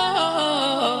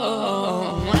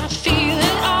 I feel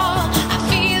it all, I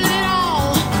feel it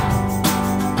all.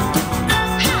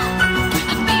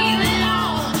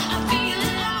 I feel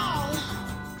it all.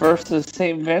 Versus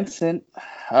St. Vincent,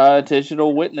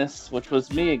 Digital Witness, which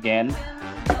was me again.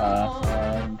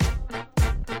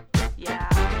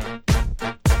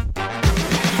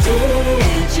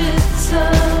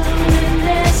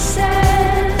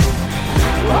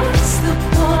 What's the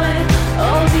point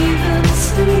of even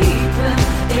sleeping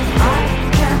if I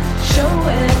can't show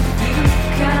it, you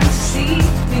can't see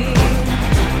me?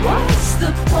 What's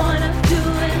the point of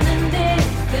doing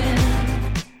anything?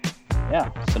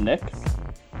 Nick.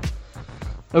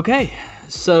 Okay,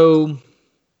 so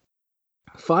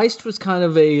Feist was kind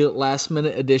of a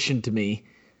last-minute addition to me,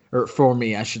 or for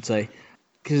me, I should say,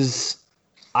 because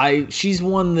she's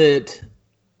one that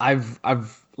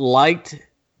I've liked,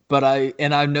 but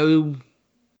I know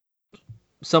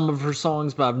some of her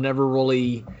songs, but I've never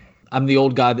really. I'm the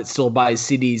old guy that still buys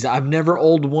CDs. I've never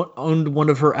owned one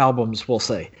of her albums, we'll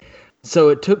say. So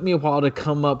it took me a while to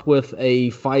come up with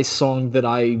a Feist song that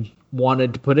I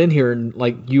wanted to put in here, and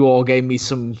like you all gave me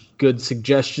some good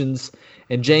suggestions.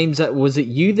 And James, was it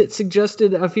you that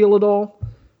suggested I Feel It All?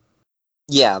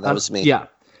 Yeah, that was me. Yeah.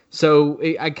 So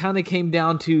I kind of came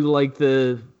down to like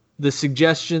the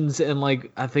suggestions and like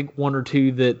I think one or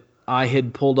two that I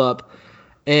had pulled up.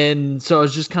 And so I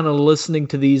was just kind of listening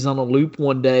to these on a loop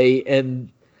one day, and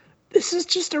this is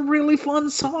just a really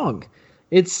fun song.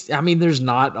 There's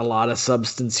not a lot of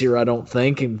substance here, I don't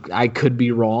think, and I could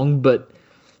be wrong, but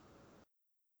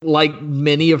like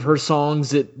many of her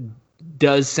songs, it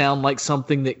does sound like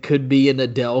something that could be an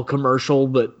Adele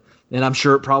commercial, and I'm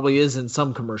sure it probably is in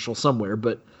some commercial somewhere,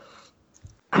 but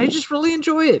I just really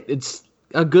enjoy it. It's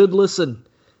a good listen.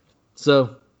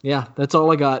 So, yeah, that's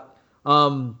all I got.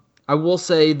 I will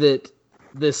say that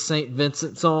this St.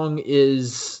 Vincent song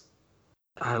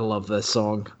I love this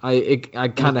song. I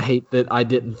kind of hate that I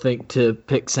didn't think to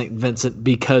pick St. Vincent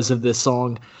because of this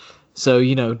song. So,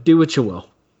 do what you will.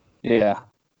 Yeah.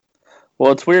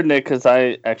 Well, it's weird, Nick, because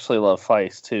I actually love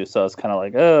Feist, too. So it's kind of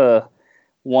like,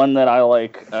 one that I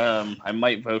like. I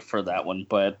might vote for that one,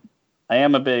 but I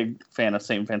am a big fan of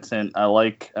St. Vincent. I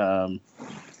like, I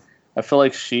feel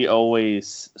like she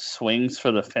always swings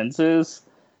for the fences.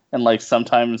 And, like,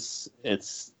 sometimes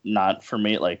it's not for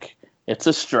me. Like, it's a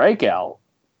strikeout,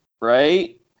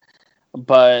 right?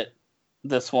 But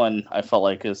this one I felt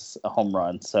like is a home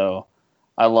run. So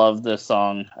I love this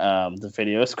song. The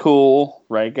video is cool,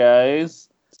 right, guys?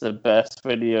 It's the best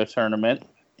video tournament.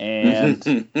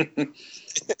 And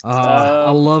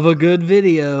I love a good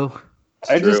video.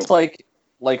 Just like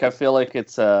I feel like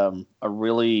it's a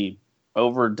really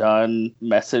overdone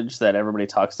message that everybody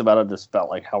talks about. It just felt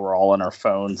like how we're all on our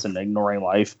phones and ignoring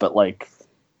life, but like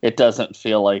it doesn't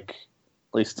feel like,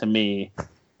 at least to me,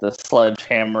 the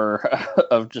sledgehammer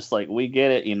of just like we get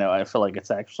it. I feel like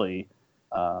it's actually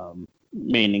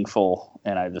meaningful,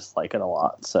 and I just like it a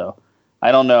lot. So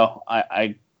I don't know.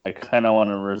 I kind of want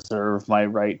to reserve my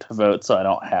right to vote, so I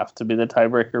don't have to be the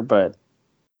tiebreaker. But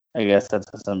I guess that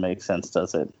doesn't make sense,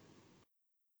 does it?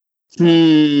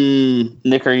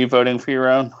 Nick, are you voting for your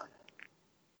own?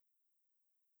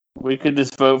 We could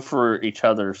just vote for each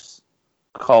other's.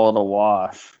 Call it a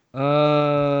wash.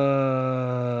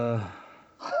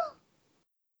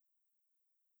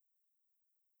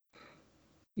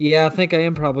 Yeah, I think I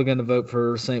am probably going to vote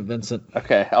for St. Vincent.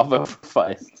 Okay, I'll vote for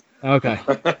Feist. Okay.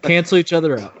 Cancel each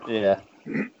other out. Yeah.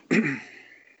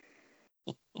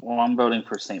 Well, I'm voting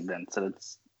for St. Vincent.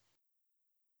 It's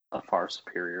a far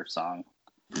superior song.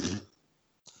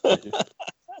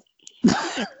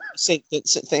 St.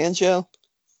 Vincent fan, Joe?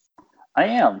 I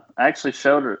am. I actually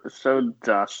showed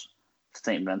Josh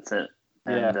St. Vincent.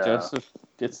 And, yeah, Joseph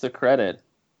gets the credit.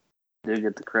 Did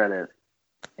get the credit.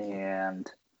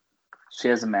 And she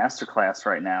has a masterclass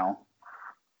right now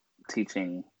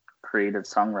teaching creative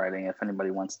songwriting, if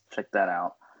anybody wants to check that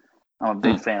out. I'm a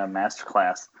big fan of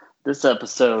Masterclass. This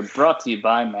episode brought to you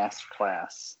by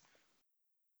Masterclass.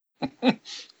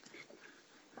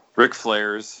 Ric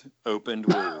Flair's opened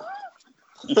woo.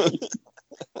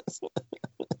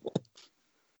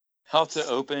 How to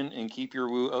open and keep your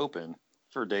woo open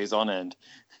for days on end.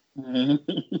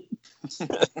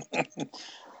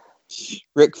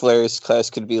 Ric Flair's class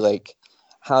could be like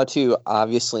how to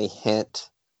obviously hint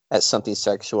at something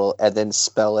sexual and then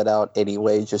spell it out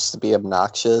anyway just to be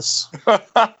obnoxious.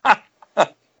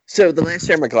 So the last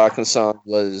Sarah McLachlan song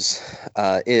is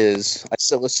I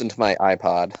still listen to my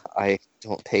iPod. I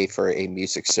don't pay for a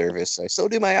music service. I still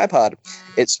do my iPod.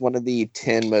 It's one of the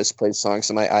 10 most played songs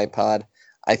on my iPod.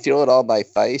 I Feel It All by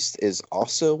Feist is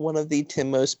also one of the 10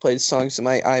 most played songs on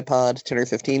my iPod, 10 or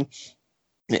 15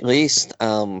 at least.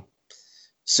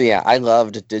 So yeah, I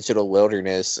loved Digital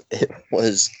Wilderness. It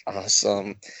was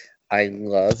awesome. I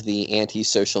love the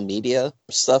anti-social media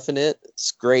stuff in it.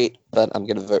 It's great, but I'm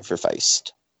going to vote for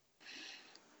Feist.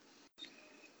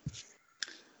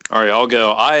 All right, I'll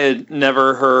go. I had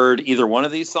never heard either one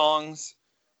of these songs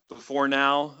before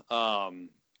now.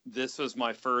 This was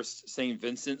my first St.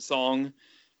 Vincent song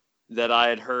that I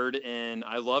had heard, and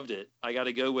I loved it. I got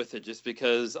to go with it just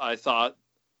because I thought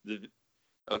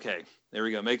okay, there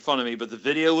we go. Make fun of me, but the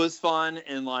video was fun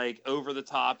and like over the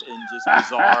top and just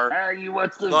bizarre. You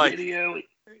watched the video?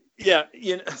 Yeah,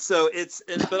 so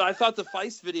but I thought the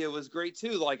Feist video was great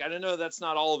too. Like, I don't know, that's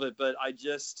not all of it, but I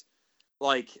just,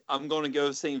 like, I'm going to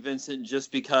go St. Vincent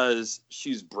just because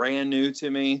she's brand new to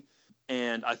me.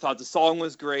 And I thought the song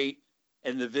was great,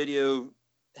 and the video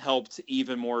helped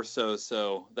even more so.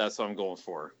 So that's what I'm going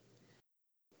for.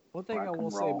 One thing I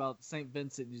will say about St.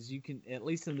 Vincent is you can, at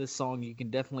least in this song, you can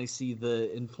definitely see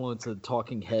the influence of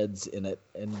Talking Heads in it.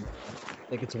 And I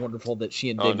think it's wonderful that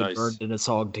she and David Byrne did a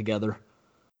song together.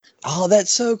 Oh,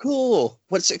 that's so cool.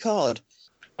 What's it called?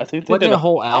 I think they did did a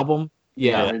whole album.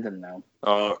 Yeah. I didn't know.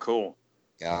 Oh, cool.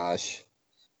 Gosh.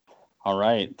 All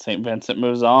right. St. Vincent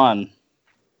moves on.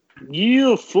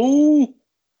 You fool.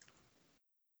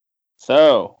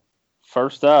 So,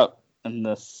 first up in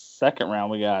the second round,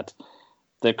 we got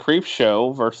The Creep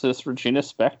Show versus Regina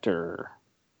Spektor.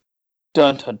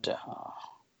 Dun dun dun.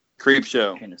 Creep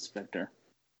Show. Regina Spektor.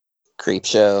 Creep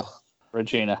Show.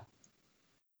 Regina.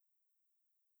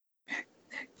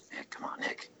 Nick, come on,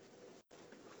 Nick.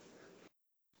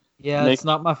 Yeah, Nick. It's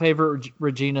not my favorite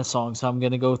Regina song, so I'm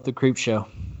going to go with The Creep Show.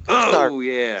 Oh,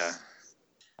 yeah.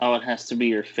 Oh, it has to be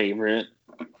your favorite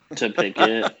to pick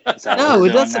it. Is that what No, we're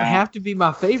it doing doesn't now? have to be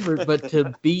my favorite, but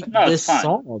to beat No, it's this fine.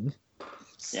 song.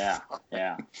 Yeah.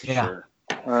 Yeah. Sure.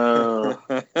 All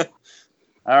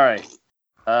right.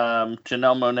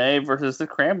 Janelle Monáe versus the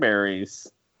Cranberries.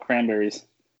 Cranberries.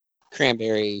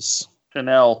 Cranberries.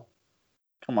 Janelle,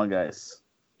 come on, guys.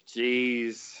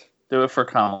 Jeez. Do it for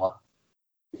Kamala.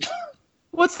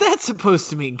 What's that supposed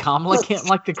to mean? Kamala can't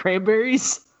like the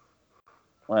Cranberries?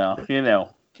 Well, you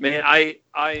know. Man,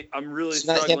 I'm really It's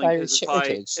not struggling Irish because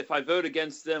heritage. if I vote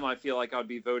against them, I feel like I'd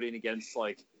be voting against,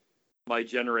 like, my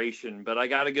generation. But I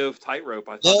got to go with Tightrope.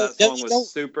 I thought that song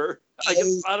was super. I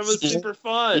just thought it was super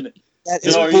fun. That So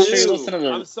is are you bullshit. sure you listen to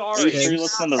the? I'm Are sorry. you sure you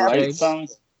listen to the right song?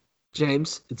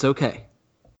 James, it's okay.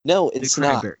 No, The it's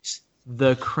not. Cranberries.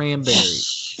 The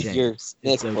Cranberries. You're James.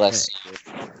 Nick, It's okay. bless you.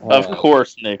 Of Alright.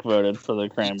 course, Nick voted for the You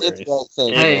did Cranberries. the right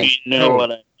thing. If Hey, you know hey.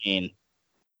 what I mean.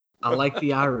 I like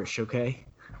the Irish, okay?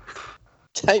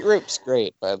 Tightrope's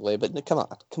great, by the way, but come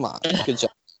on. Good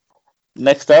job.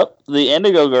 Next up, the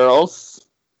Indigo Girls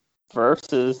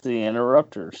versus the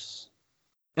Interrupters.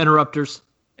 Interrupters.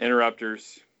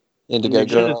 Interrupters. Indigo You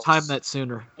should have Girls. timed that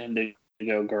sooner.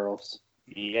 Indigo Girls.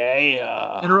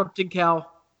 Yeah. Interrupting Cal.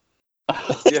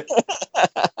 Yeah.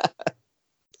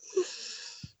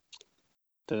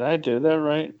 Did I do that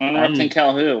right? Interrupting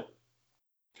Cal who?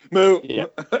 Moo. Yeah.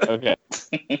 Okay.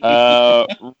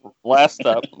 Last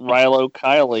up, Rilo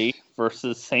Kiley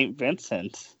versus St.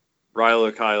 Vincent.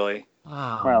 Rilo Kiley.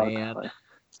 Oh, Rilo man.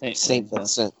 Kiley. St.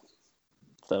 Vincent.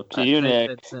 It's up to you, St. Nick.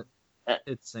 Vincent.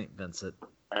 It's St. Vincent.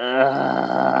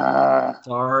 Uh,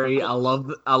 Sorry, I love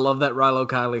that Rilo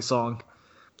Kiley song,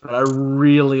 but I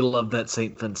really love that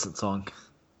St. Vincent song.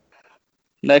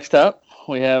 Next up,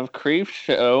 we have Creep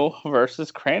Show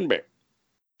versus Cranberry.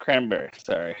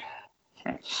 Sorry.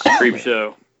 Creep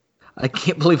Show. I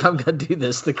can't believe I'm gonna do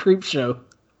this. The Creep Show.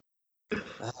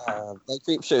 That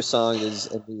Creep Show song is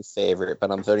a new favorite,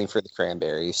 but I'm voting for the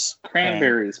Cranberries.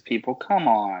 Cranberries, people. Come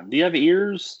on. Do you have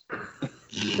ears?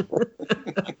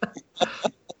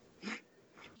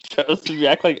 Joseph, you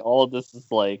act like all of this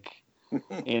is like,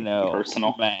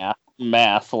 Personal.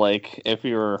 math. Like if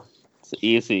you're, it's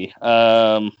easy.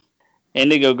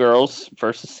 Indigo Girls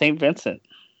versus St. Vincent.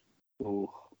 Ooh.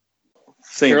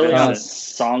 St. Purely on Vincent.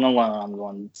 song alone, I'm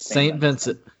going St.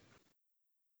 Vincent.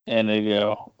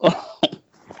 Indigo. Like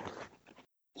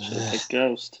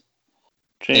Ghost.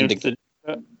 James, Indigo.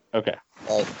 okay.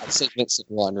 St. Vincent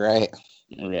won, right?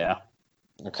 Yeah.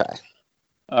 Okay.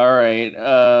 All right.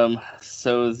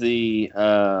 So the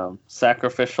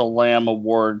Sacrificial Lamb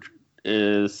Award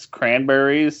is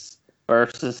Cranberries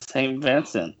versus St.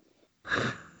 Vincent.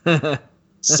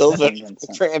 Still St. voting for the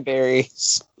Vincent.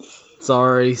 Cranberries.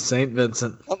 Sorry, St.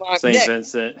 Vincent. Come on, St. Nick.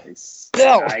 Vincent.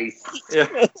 No. Nice.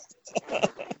 Yeah.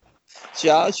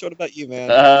 Josh, what about you, man?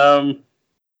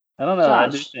 I don't know.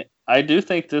 Josh. I do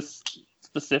think this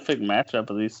specific matchup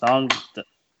of these songs is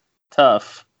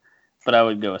tough, but I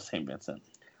would go with St. Vincent.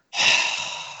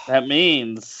 That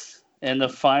means in the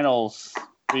finals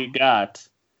we got.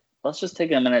 Let's just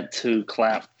take a minute to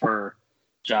clap for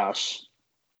Josh.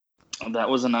 That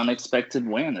was an unexpected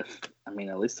win,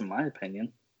 at least in my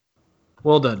opinion.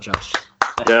 Well done, Josh.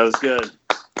 That was good.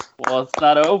 Well, it's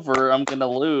not over. I'm gonna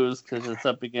lose because it's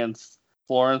up against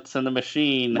Florence and the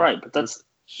Machine. Right, but that's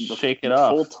Shake it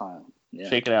off. full time. Yeah,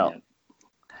 Shake it out. yeah.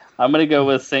 I'm gonna go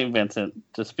with St. Vincent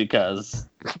just because.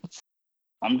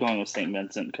 I'm going with St.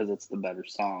 Vincent because it's the better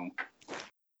song.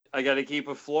 I got to keep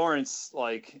with Florence.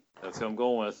 Like, that's who I'm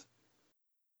going with.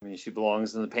 I mean, she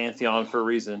belongs in the pantheon for a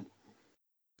reason.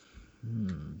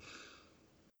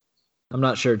 I'm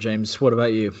not sure, James. What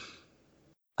about you?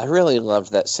 I really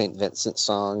loved that St. Vincent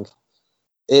song.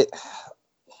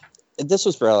 This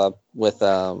was brought up with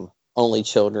Only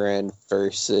Children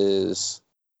versus,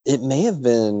 it may have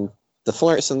been the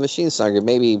Florence and the Machine song, or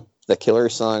maybe the Killer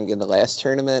song in the last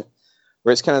tournament,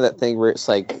 where it's kind of that thing where it's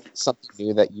like something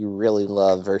new that you really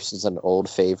love versus an old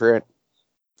favorite.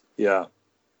 Yeah.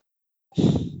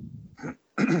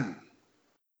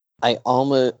 I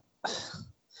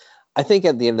think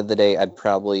at the end of the day, I'd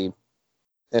probably,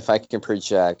 if I can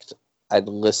project, I'd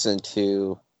listen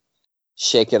to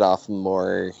Shake It Off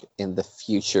more in the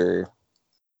future.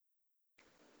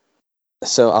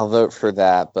 So I'll vote for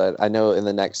that, but I know in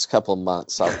the next couple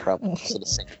months I'll probably listen to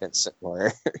St. Vincent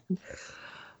more.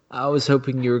 I was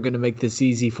hoping you were going to make this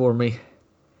easy for me.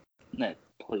 Nick,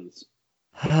 please.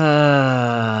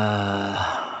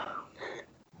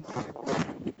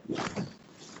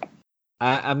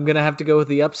 I'm going to have to go with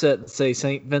the upset and say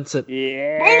St. Vincent.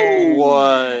 Yeah.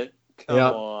 What? Come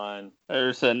on.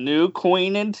 There's a new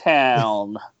queen in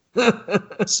town.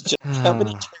 How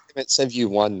many tournaments have you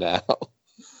won now?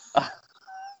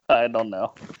 I don't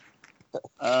know.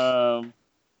 I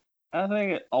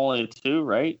think only 2,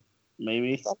 right?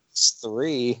 Maybe. It's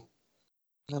 3.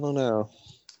 I don't know.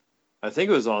 I think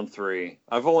it was on 3.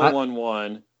 I've only won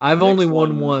 1. I've only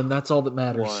won 1. That's all that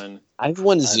matters. 1. I've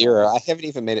won 0. I haven't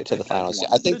even made it to the finals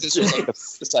yet. I think this was like the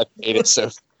first I've made it so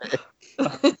far.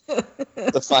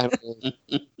 The final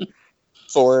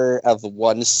 4 of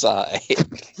one side.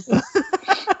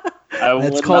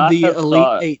 That's called the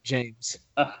Elite 8, James.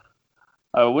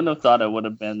 I wouldn't have thought it would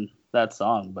have been that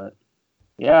song, but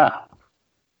yeah.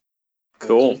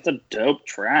 Cool. It's just a dope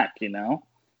track, you know?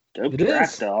 Dope It track,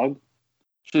 is. dog.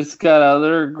 She's got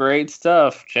other great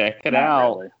stuff. Check it Not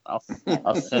out. really.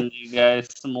 I'll send you guys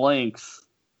some links.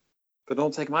 But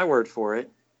don't take my word for it.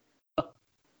 Oh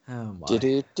my.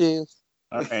 Do-do-do.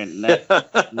 All right,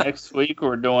 next week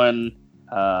we're doing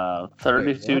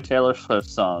 32 Taylor Swift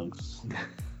songs.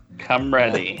 Come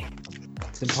ready.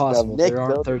 It's impossible. Now, Nick, there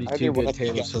aren't don't 32 either one good of you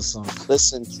Taylor guys Swift songs.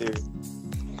 Listen to.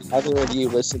 Either of you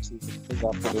listen to the King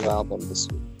Up the new album this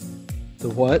week. The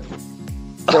what?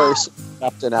 Taylor Swift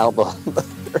dropped an album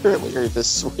earlier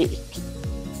this week.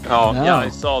 Oh, No. yeah, I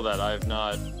saw that. I have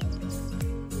not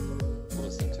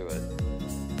listened to it.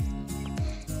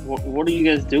 What do you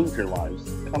guys do with your lives?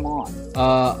 Come on.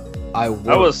 I work.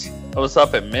 I was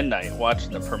up at midnight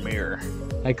watching the premiere.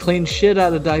 I clean shit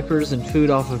out of diapers and food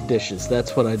off of dishes.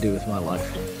 That's what I do with my life.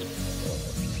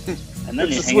 And then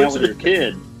you It's a hang out with switcher. your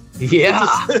kid.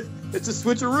 Yeah. It's a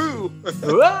switcheroo. I'm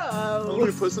Whoa.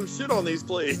 going to put some shit on these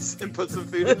plates and put some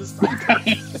food in this diaper.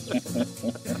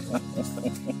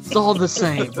 It's all the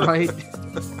same, right?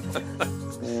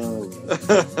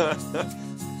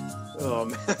 Oh,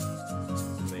 man.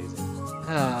 Amazing.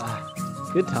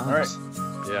 Good times. All right.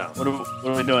 Yeah. What are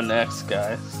we doing next,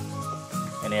 guys?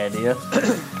 Any idea?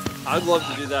 I'd love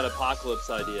to do that apocalypse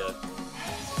idea.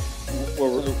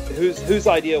 Whose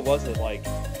idea was it, like,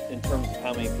 in terms of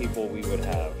how many people we would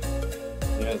have?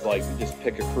 You know, it's like just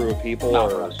pick a crew of people,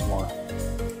 Not or Rushmore.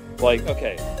 like,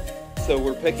 okay, so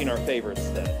we're picking our favorites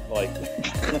then, like.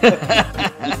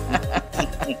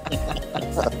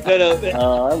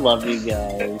 No. I love you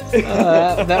guys.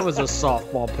 That was a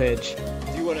softball pitch.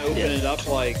 Do you want to open it up,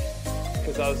 like,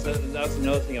 because that's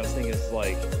another thing I was thinking is,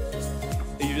 like,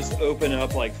 you just open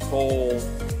up, like, full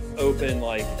open,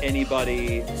 like,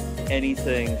 anybody,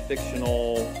 anything,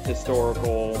 fictional,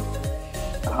 historical.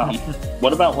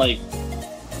 What about, like,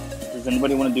 does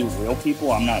anybody want to do real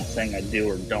people? I'm not saying I do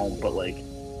or don't, but, like,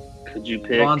 could you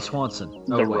pick Ron Swanson.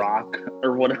 The Rock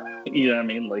or whatever? You know what I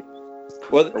mean? Like,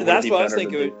 Well, or would that's it be what I was better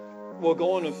to thinking. Well,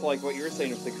 going with, like, what you were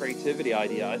saying with the creativity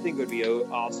idea, I think it would be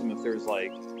awesome if there's,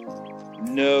 like,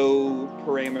 no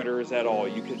parameters at all.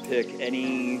 You could pick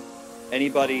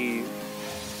anybody,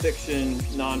 fiction,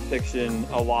 non-fiction,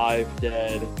 alive,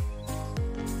 dead,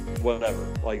 whatever.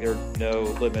 Like, there are no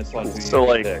limits on who you So, can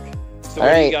like- pick. So All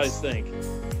what do you right. guys think?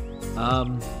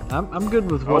 I'm good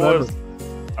with whatever.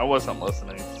 I wasn't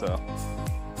listening, so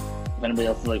if anybody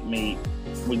else is like me,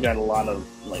 we got a lot of,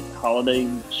 like, holiday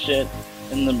shit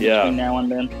in the Yeah. between now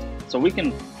and then. So we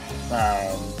can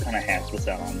kind of hash this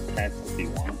out on text if you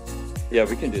want. Yeah,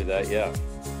 we can do that, yeah.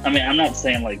 I mean, I'm not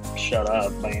saying, like, shut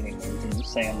up by any means. I'm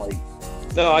just saying, like,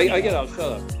 No, I get it. I'll shut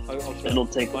up. I'll shut it'll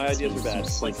up. take My ideas are bad.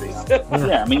 some sleeping up.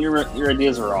 Yeah, I mean, your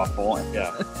ideas are awful.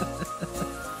 Yeah.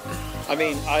 I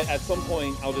mean, at some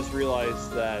point I'll just realize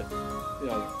that, you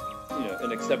know,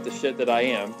 and accept the shit that I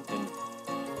am and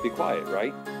be quiet,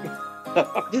 right?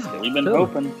 We've been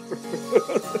Totally.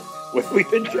 hoping.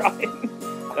 We've been trying.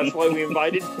 That's why we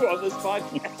invited you on this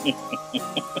podcast.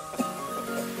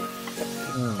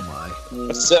 Oh my.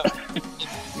 So,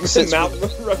 Mount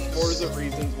Rushmore is the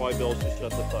reasons why Bill should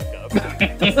shut the fuck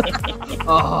up.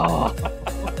 Oh,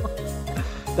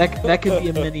 that could be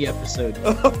a mini episode.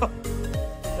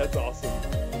 That's awesome.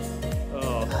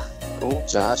 Oh, Cool.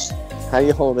 Josh, how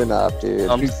you holding up, dude?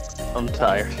 I'm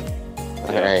tired.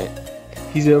 All right.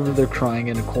 He's over there crying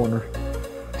in a corner.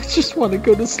 I just want to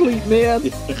go to sleep, man.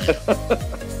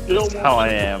 That's how I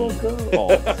am. all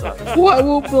the time. Why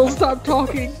won't Bill stop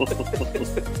talking?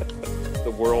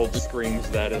 the world screams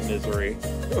that in misery.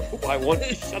 Why won't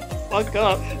you shut the fuck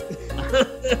up?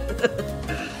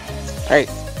 All right.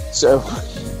 So,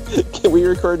 can we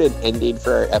record an ending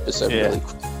for our episode Yeah. really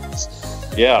quick?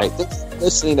 Yeah. All right. Thanks for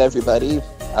listening, everybody.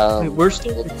 Wait, we're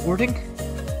still recording?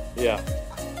 Yeah.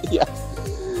 Yeah.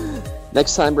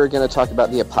 Next time we're going to talk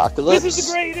about the apocalypse. This is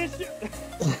the greatest.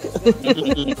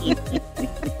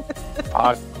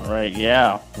 All right,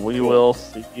 yeah. We will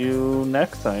see you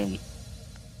next time.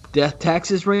 Death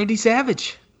Taxes Randy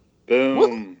Savage.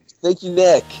 Boom. Thank you,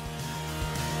 Nick.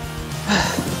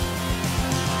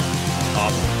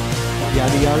 Awesome.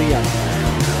 Yada, yada, yada.